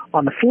 though,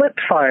 on the flip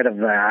side of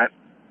that,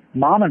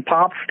 mom and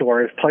pop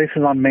stores,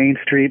 places on Main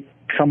Street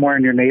somewhere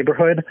in your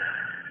neighborhood,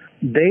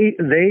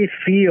 they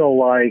feel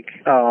like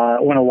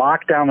when a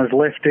lockdown is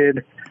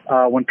lifted,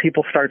 when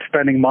people start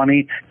spending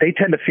money, they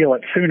tend to feel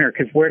it sooner,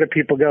 because where do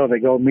people go? They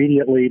go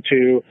immediately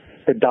to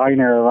the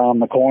diner around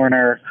the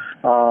corner,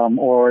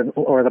 or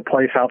the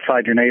place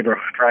outside your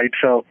neighborhood, right?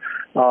 So,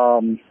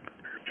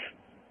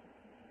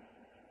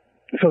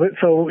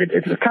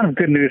 it's kind of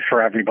good news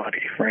for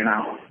everybody right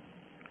now.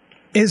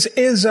 All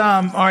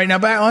right, now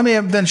let me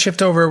then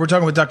shift over. We're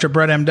talking with Dr.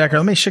 Brett M. Decker.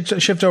 Let me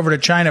shift over to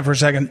China for a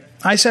second.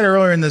 I said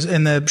earlier in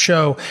the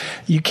show,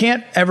 you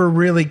can't ever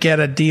really get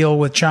a deal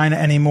with China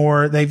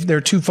anymore.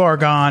 They're too far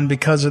gone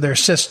because of their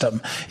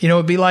system.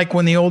 It'd be like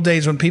when the old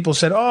days when people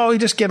said, "Oh, you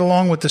just get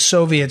along with the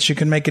Soviets, you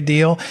can make a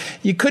deal."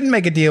 You couldn't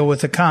make a deal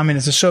with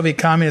the Soviet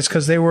communists,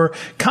 because they were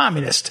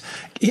communist.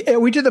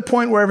 We to the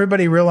point where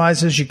everybody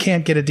realizes you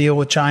can't get a deal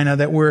with China,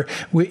 that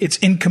it's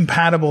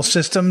incompatible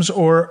systems,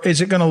 or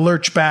is it going to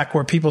lurch back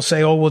where people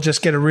say, "Oh, we'll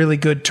just get a really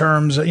good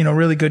terms,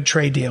 really good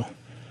trade deal"?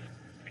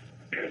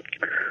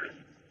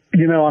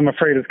 I'm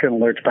afraid it's going to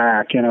lurch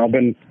back. I've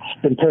been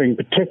paying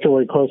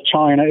particularly close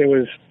China. It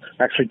was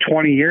actually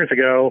 20 years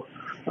ago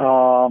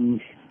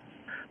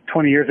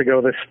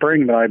this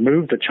spring that I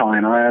moved to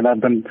China, and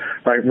I've been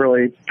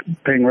really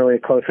paying really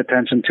close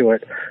attention to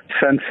it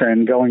since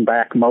then, going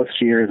back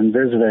most years and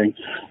visiting.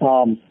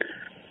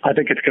 I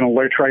think it's going to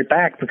lurch right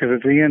back, because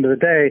at the end of the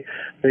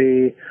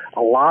day,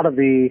 a lot of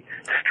the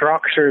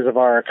structures of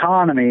our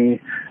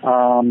economy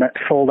that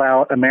sold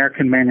out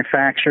American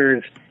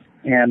manufacturers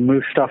and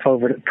moved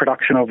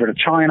production over to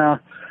China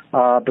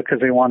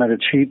because they wanted a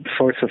cheap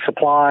source of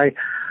supply.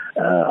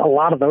 A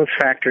lot of those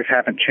factors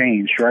haven't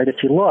changed, right?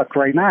 If you look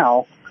right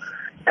now,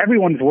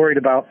 everyone's worried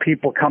about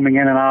people coming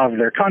in and out of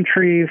their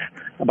countries,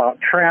 about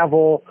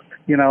travel.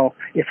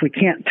 If we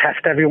can't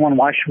test everyone,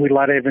 why should we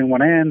let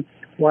everyone in?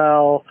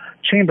 Well,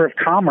 Chamber of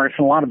Commerce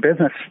and a lot of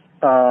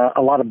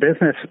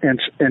business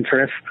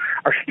interests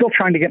are still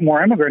trying to get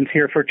more immigrants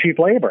here for cheap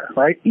labor,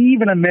 right?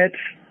 Even amidst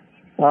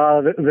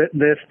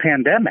this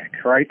pandemic,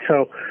 right?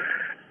 So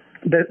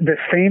the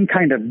same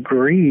kind of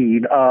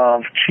greed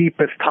of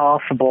cheapest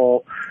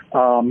possible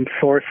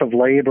source of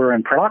labor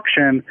and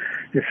production,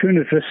 as soon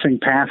as this thing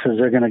passes,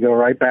 they're going to go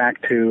right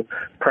back to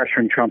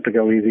pressuring Trump to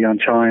go easy on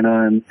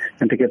China and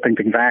to get things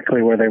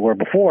exactly where they were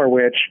before,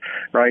 which,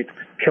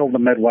 killed the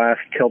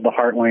Midwest, killed the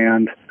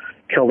heartland,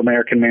 killed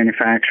American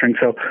manufacturing.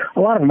 So a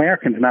lot of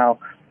Americans now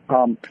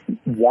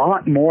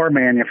want more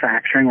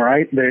manufacturing,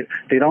 right?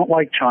 They don't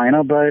like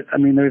China, but I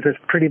mean, there's this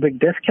pretty big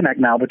disconnect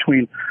now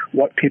between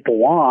what people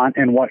want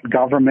and what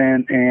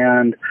government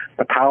and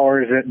the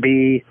powers that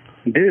be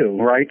do,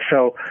 right?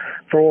 So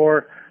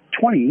for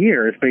 20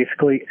 years,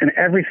 basically, in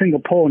every single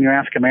poll, when you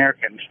ask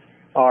Americans,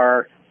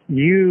 are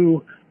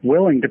you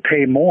willing to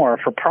pay more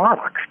for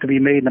products to be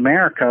made in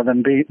America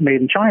than be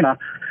made in China?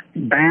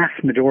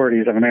 Vast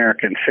majorities of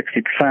Americans,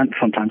 60%,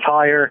 sometimes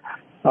higher,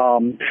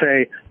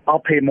 say, I'll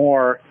pay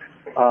more.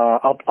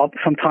 I'll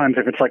sometimes,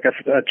 if it's like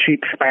a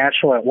cheap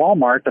spatula at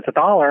Walmart that's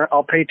 $1,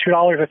 I'll pay $2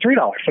 or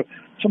 $3. So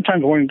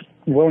sometimes we're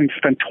willing to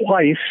spend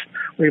twice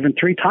or even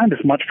 3 times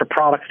as much for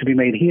products to be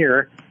made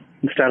here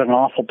instead of an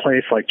awful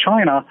place like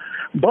China.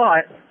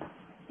 But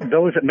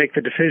those that make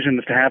the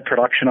decisions to have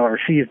production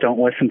overseas don't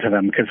listen to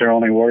them because they're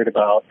only worried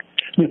about.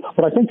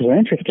 What I think is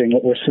interesting,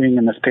 what we're seeing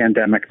in this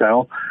pandemic,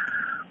 though,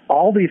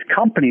 all these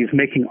companies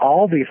making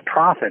all these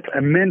profits,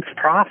 immense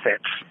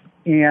profits,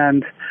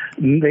 and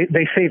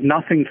they save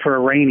nothing for a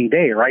rainy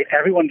day, right?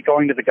 Everyone's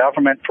going to the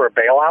government for a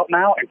bailout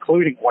now,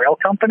 including oil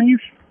companies.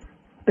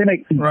 They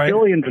make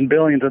billions and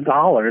billions of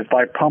dollars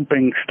by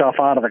pumping stuff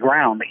out of the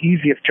ground, the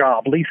easiest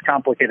job, least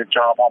complicated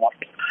job almost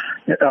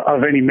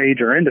of any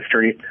major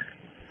industry.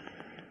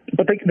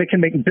 But they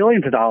can make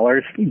billions of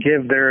dollars,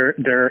 give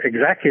their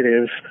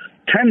executives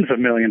tens of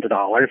millions of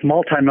dollars,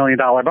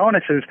 multi-million-dollar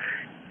bonuses,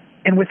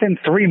 and within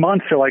 3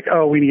 months they're like,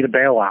 oh, we need a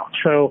bailout.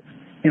 So,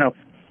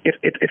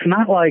 it's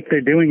not like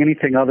they're doing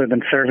anything other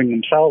than serving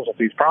themselves with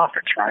these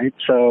profits, right?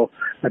 So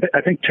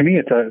I think to me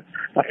it's a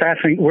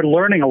fascinating. We're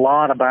learning a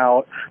lot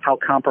about how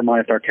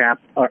compromised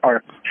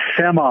our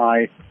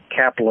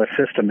semi-capitalist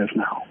system is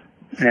now,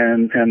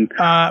 and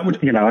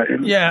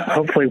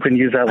hopefully we can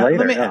use that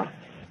later.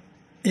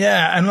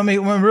 And let me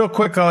real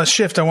quick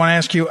shift. I want to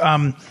ask you.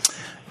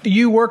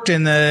 You've worked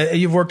in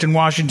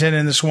Washington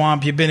in the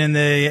swamp. You've been in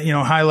the,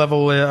 high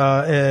level,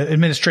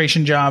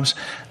 administration jobs.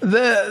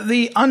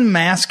 The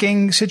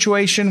unmasking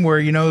situation where,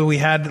 we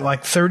had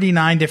like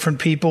 39 different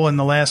people in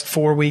the last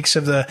 4 weeks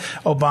of the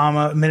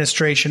Obama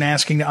administration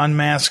asking to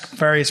unmask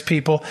various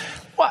people.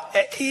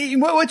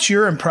 What's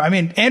your impression? I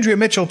mean, Andrea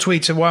Mitchell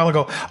tweets a while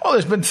ago,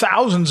 there's been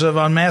thousands of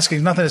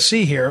unmaskings, nothing to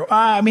see here.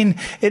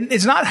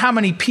 It's not how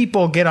many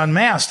people get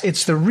unmasked,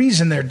 it's the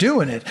reason they're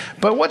doing it.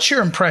 But what's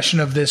your impression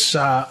of this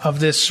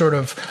sort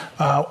of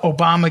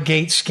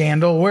Obamagate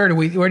scandal? Where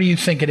do you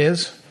think it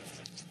is?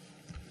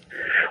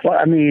 Well,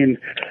 I mean,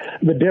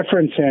 the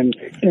difference in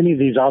any of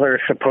these other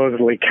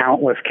supposedly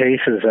countless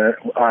cases that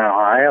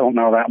I don't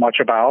know that much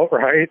about,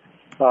 right?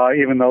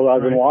 Even though I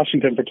was in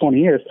Washington for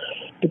 20 years.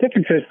 The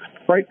difference is,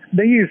 right,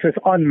 they use this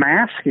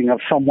unmasking of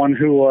someone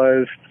who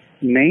was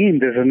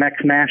named as the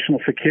next national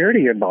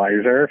security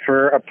advisor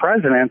for a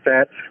president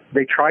that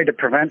they tried to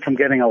prevent from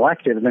getting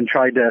elected and then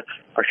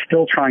are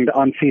still trying to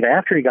unseat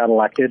after he got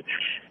elected.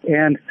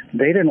 And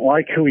they didn't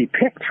like who he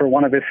picked for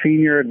one of his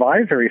senior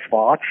advisory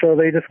spots, so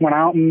they just went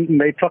out and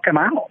they took him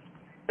out.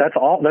 That's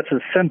all. That's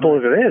as simple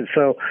as it is.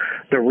 So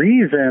the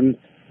reason...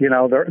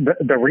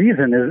 the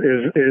reason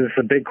is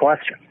the big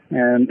question.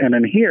 And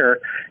in here,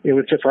 it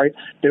was just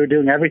they were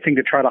doing everything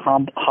to try to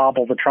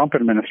hobble the Trump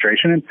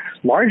administration, and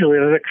largely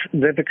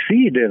they've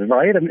succeeded,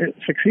 right? I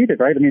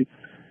mean,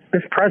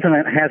 this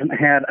president hasn't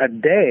had a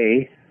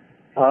day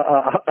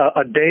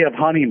of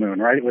honeymoon,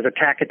 right? It was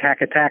attack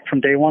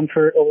from day one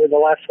for over the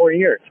last 4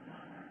 years.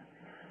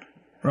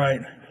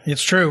 Right.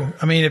 It's true.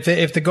 I mean,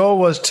 if the goal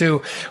was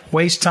to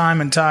waste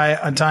time and tie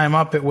him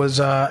up, it was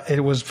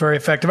very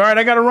effective. All right,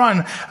 I got to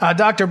run.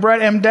 Dr.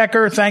 Brett M.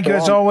 Decker, thank you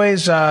as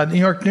always. New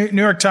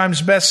York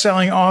Times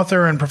best-selling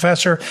author and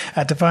professor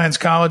at Defiance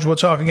College. We'll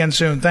talk again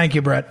soon. Thank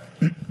you, Brett.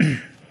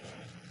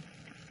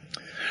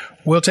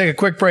 We'll take a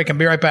quick break and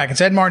be right back.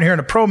 It's Ed Martin here in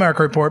the Pro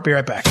America Report. Be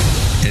right back.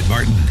 Ed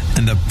Martin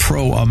and the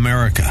Pro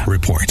America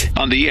Report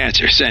on The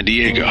Answer San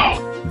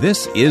Diego.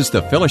 This is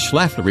the Phyllis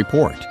Schlafly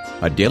Report,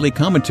 a daily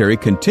commentary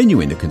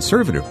continuing the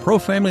conservative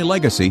pro-family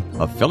legacy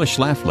of Phyllis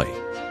Schlafly.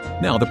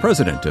 Now, the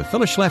president of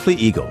Phyllis Schlafly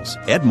Eagles,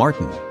 Ed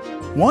Martin.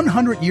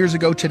 100 years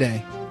ago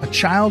today, a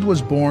child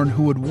was born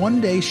who would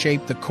one day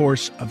shape the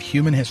course of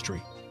human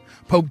history.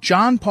 Pope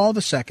John Paul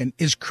II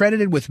is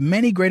credited with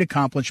many great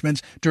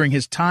accomplishments during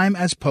his time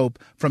as Pope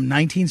from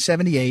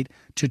 1978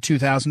 to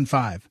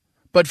 2005.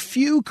 But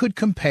few could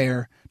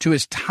compare to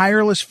his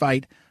tireless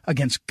fight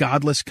against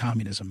godless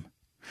communism.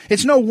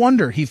 It's no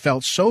wonder he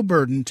felt so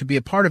burdened to be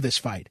a part of this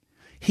fight.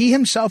 He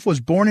himself was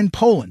born in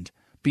Poland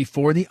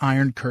before the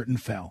Iron Curtain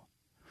fell.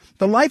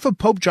 The life of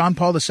Pope John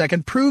Paul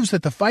II proves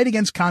that the fight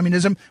against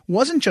communism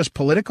wasn't just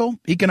political,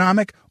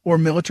 economic, or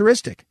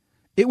militaristic.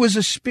 It was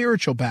a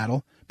spiritual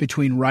battle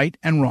between right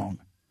and wrong.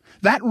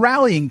 That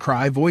rallying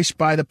cry voiced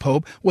by the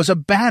Pope was a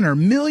banner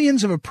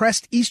millions of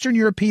oppressed Eastern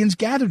Europeans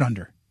gathered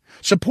under.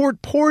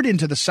 Support poured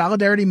into the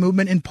Solidarity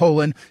movement in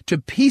Poland to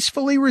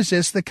peacefully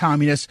resist the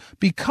communists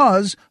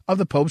because of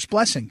the Pope's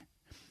blessing.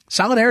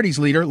 Solidarity's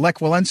leader, Lech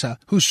Walesa,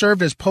 who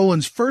served as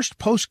Poland's first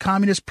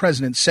post-communist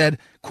president, said,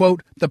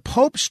 quote, "The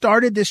Pope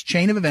started this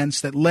chain of events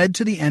that led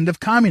to the end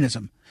of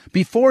communism.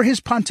 Before his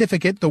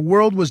pontificate, the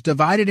world was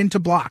divided into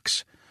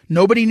blocks.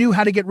 Nobody knew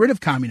how to get rid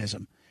of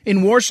communism.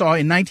 In Warsaw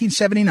in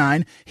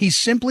 1979, he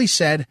simply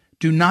said,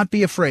 'Do not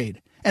be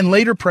afraid,' and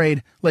later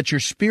prayed, 'Let your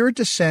spirit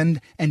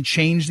descend and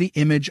change the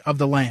image of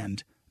the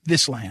land,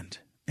 this land,'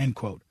 end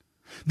quote.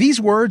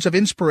 These words of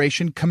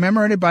inspiration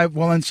commemorated by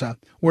Walesa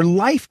were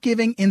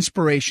life-giving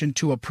inspiration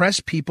to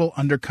oppressed people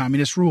under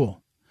communist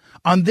rule.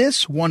 On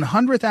this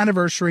 100th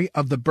anniversary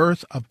of the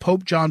birth of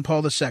Pope John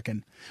Paul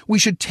II, we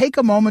should take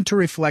a moment to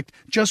reflect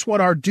just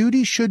what our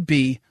duty should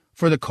be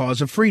for the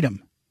cause of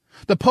freedom.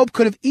 The Pope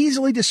could have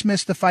easily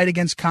dismissed the fight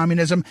against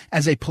communism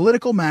as a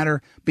political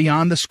matter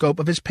beyond the scope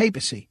of his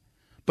papacy,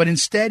 but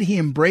instead he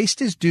embraced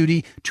his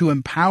duty to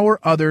empower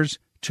others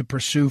to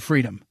pursue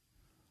freedom.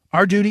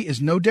 Our duty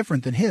is no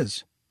different than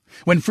his.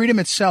 When freedom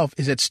itself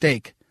is at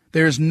stake,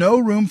 There is no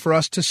room for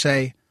us to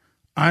say,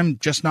 I'm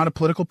just not a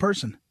political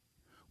person.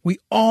 We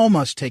all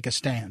must take a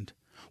stand.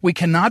 We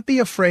cannot be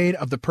afraid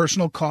of the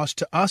personal cost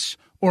to us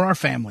or our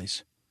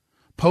families.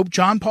 Pope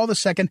John Paul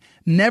II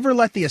never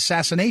let the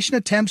assassination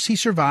attempts he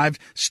survived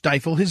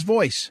stifle his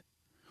voice.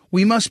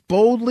 We must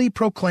boldly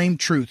proclaim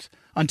truth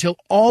until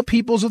all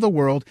peoples of the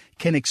world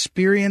can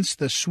experience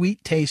the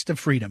sweet taste of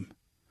freedom.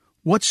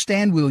 What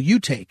stand will you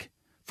take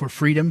for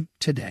freedom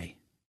today?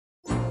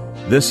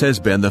 This has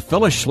been the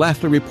Phyllis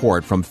Schlafly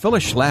Report from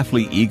Phyllis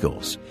Schlafly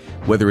Eagles.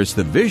 Whether it's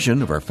the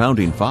vision of our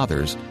founding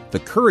fathers, the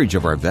courage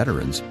of our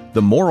veterans,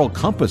 the moral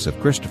compass of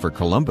Christopher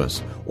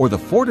Columbus, or the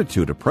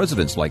fortitude of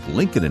presidents like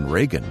Lincoln and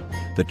Reagan,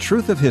 the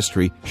truth of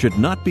history should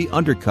not be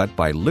undercut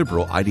by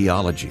liberal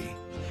ideology.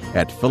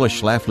 At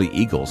Phyllis Schlafly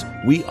Eagles,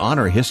 we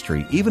honor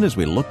history even as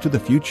we look to the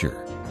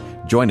future.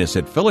 Join us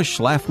at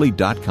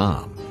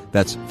phyllisschlafly.com.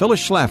 That's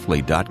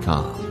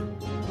phyllisschlafly.com.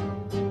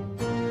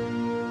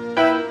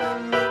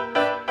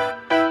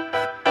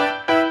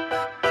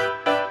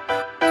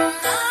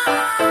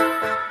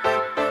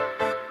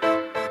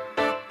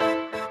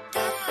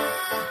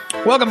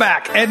 Welcome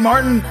back. Ed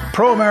Martin,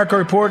 Pro America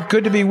Report.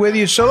 Good to be with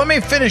you. So let me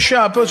finish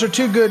up. Those are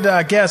two good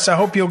guests. I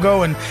hope you'll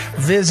go and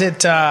visit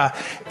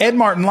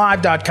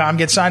edmartinlive.com.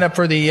 Get signed up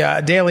for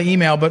the daily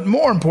email. But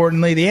more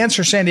importantly,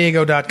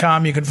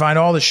 theanswersandiego.com. You can find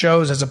all the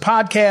shows as a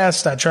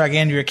podcast. I track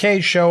Andrea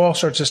Kaye's show, all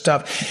sorts of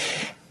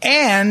stuff.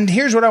 And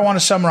here's what I want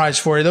to summarize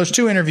for you. Those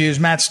two interviews,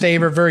 Matt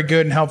Staver, very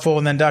good and helpful,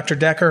 and then Dr.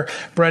 Decker,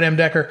 Brett M.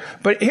 Decker.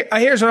 But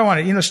here's what I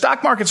wanted.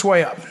 Stock market's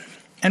way up.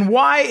 And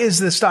why is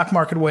the stock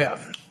market way up?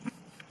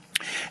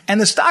 And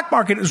the stock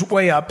market is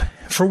way up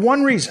for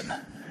one reason.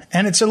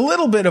 And it's a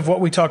little bit of what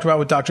we talked about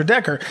with Dr.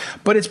 Decker,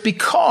 but it's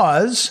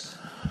because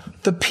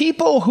the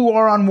people who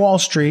are on Wall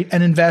Street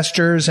and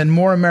investors and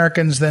more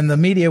Americans than the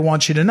media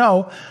wants you to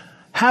know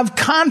have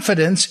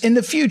confidence in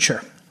the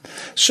future.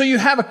 So you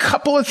have a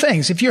couple of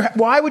things.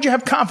 Why would you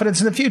have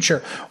confidence in the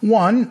future?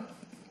 One,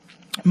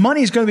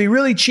 money is going to be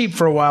really cheap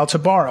for a while to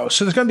borrow.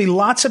 So there's going to be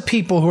lots of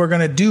people who are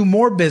going to do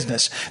more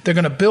business. They're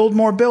going to build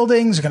more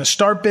buildings. They're going to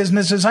start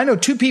businesses. I know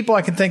two people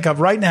I can think of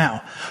right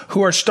now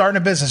who are starting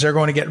a business. They're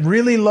going to get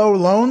really low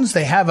loans.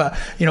 They have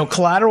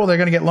collateral. They're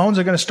going to get loans.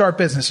 They're going to start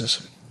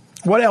businesses.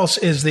 What else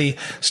is the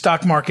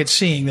stock market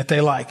seeing that they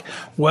like?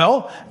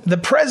 Well, the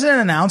president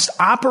announced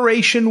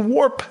Operation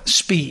Warp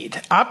Speed.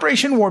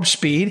 Operation Warp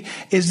Speed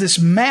is this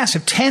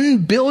massive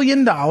 $10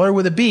 billion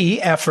with a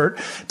B effort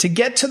to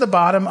get to the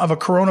bottom of a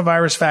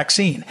coronavirus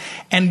vaccine.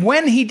 And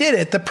when he did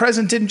it, the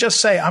president didn't just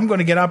say, I'm going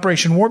to get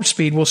Operation Warp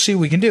Speed. We'll see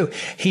what we can do.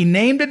 He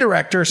named a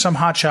director, some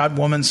hotshot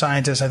woman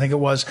scientist, I think it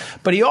was.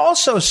 But he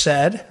also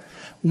said,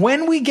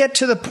 when we get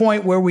to the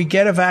point where we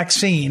get a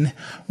vaccine,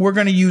 we're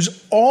going to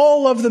use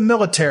all of the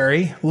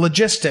military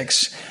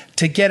logistics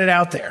to get it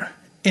out there.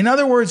 In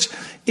other words,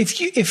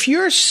 if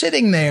you're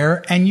sitting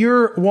there and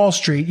you're Wall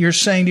Street, you're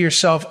saying to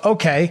yourself,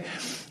 okay,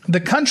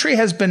 the country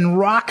has been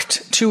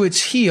rocked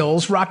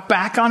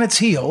back on its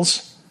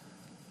heels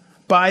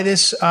by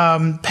this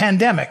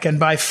pandemic and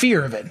by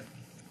fear of it.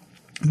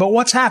 But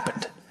what's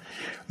happened?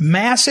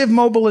 Massive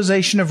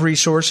mobilization of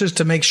resources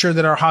to make sure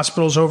that our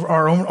hospitals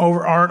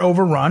aren't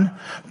overrun,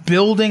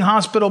 building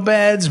hospital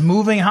beds,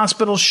 moving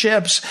hospital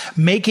ships,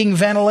 making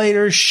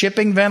ventilators,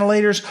 shipping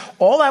ventilators.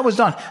 All that was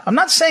done. I'm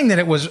not saying that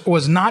it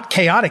was not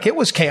chaotic. It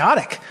was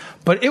chaotic,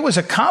 but it was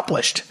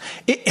accomplished.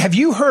 Have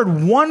you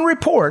heard one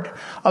report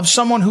of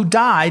someone who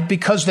died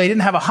because they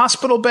didn't have a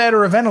hospital bed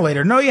or a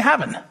ventilator? No, you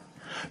haven't.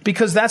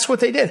 Because that's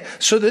what they did.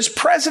 So this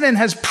president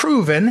has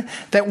proven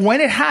that when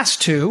it has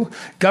to,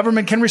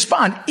 government can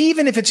respond,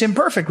 even if it's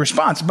imperfect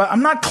response. But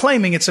I'm not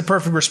claiming it's a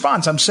perfect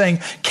response. I'm saying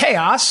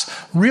chaos,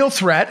 real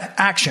threat,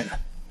 action.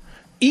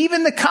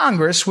 Even the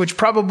Congress, which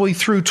probably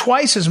threw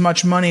twice as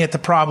much money at the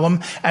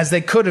problem as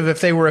they could have if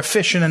they were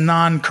efficient and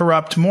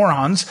non-corrupt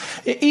morons,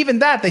 even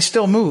that, they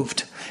still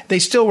moved. They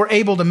still were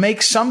able to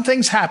make some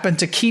things happen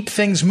to keep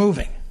things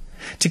moving,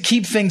 to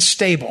keep things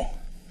stable.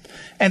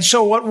 And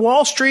so what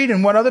Wall Street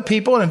and what other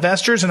people and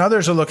investors and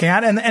others are looking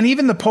at, and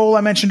even the poll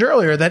I mentioned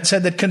earlier that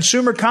said that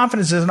consumer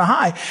confidence isn't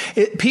high,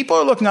 people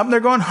are looking up and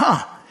they're going,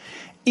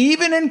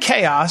 even in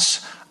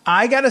chaos,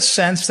 I got a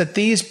sense that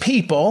these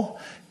people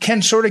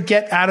can sort of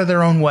get out of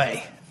their own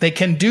way. They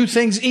can do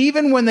things,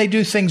 even when they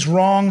do things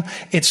wrong,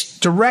 it's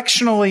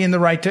directionally in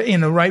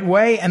the right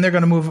way, and they're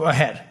going to move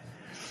ahead.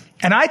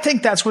 And I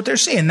think that's what they're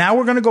seeing. Now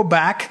we're going to go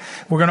back.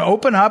 We're going to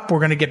open up. We're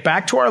going to get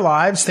back to our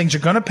lives. Things are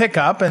going to pick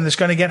up, and it's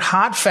going to get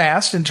hot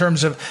fast in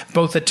terms of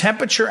both the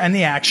temperature and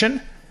the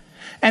action.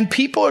 And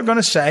people are going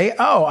to say,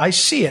 oh, I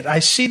see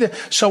it.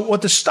 So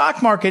what the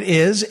stock market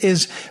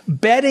is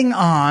betting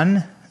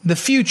on the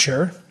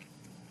future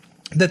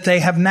that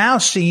they have now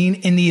seen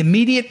in the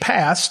immediate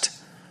past,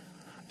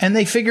 and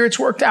they figure it's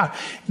worked out.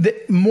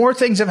 More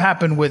things have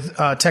happened with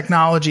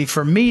technology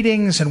for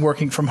meetings and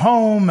working from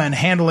home and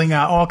handling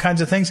all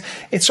kinds of things.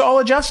 It's all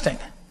adjusting.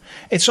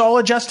 It's all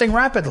adjusting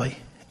rapidly.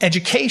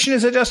 Education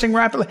is adjusting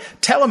rapidly.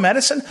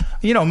 Telemedicine,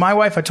 my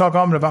wife, I talk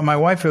often about my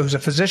wife who's a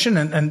physician,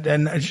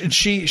 and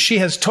she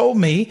has told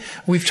me,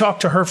 we've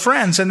talked to her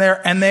friends, and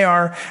they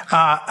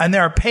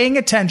are paying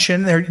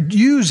attention. They're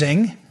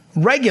using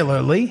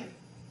regularly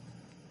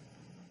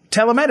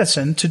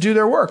telemedicine to do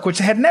their work, which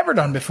they had never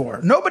done before.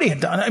 Nobody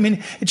had done. I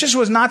mean, it just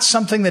was not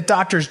something that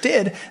doctors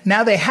did.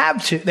 Now they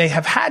have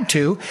had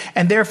to,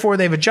 and therefore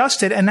they've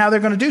adjusted, and now they're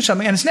going to do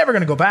something, and it's never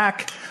going to go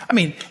back. I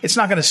mean, it's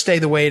not going to stay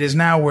the way it is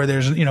now, where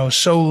there's,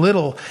 so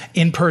little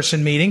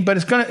in-person meeting, but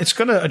it's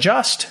going to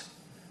adjust.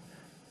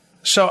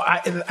 So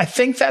I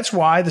think that's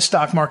why the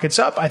stock market's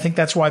up. I think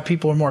that's why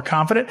people are more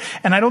confident,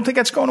 and I don't think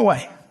that's going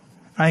away.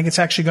 I think it's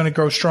actually going to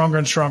grow stronger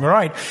and stronger. All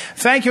right.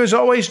 Thank you, as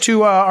always,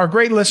 to our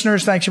great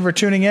listeners. Thank you for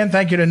tuning in.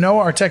 Thank you to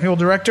Noah, our technical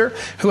director,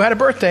 who had a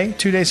birthday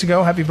 2 days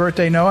ago. Happy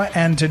birthday, Noah.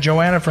 And to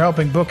Joanna for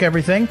helping book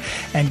everything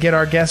and get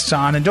our guests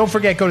on. And don't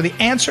forget, go to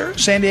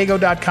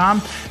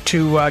theanswersandiego.com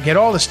to get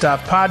all the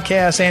stuff,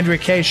 podcasts, Andrea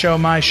Kaye Show,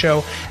 my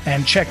show,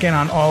 and check in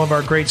on all of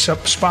our great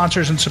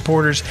sponsors and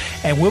supporters.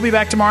 And we'll be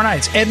back tomorrow night.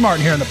 It's Ed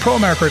Martin here on the Pro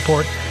America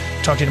Report.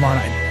 Talk to you tomorrow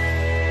night.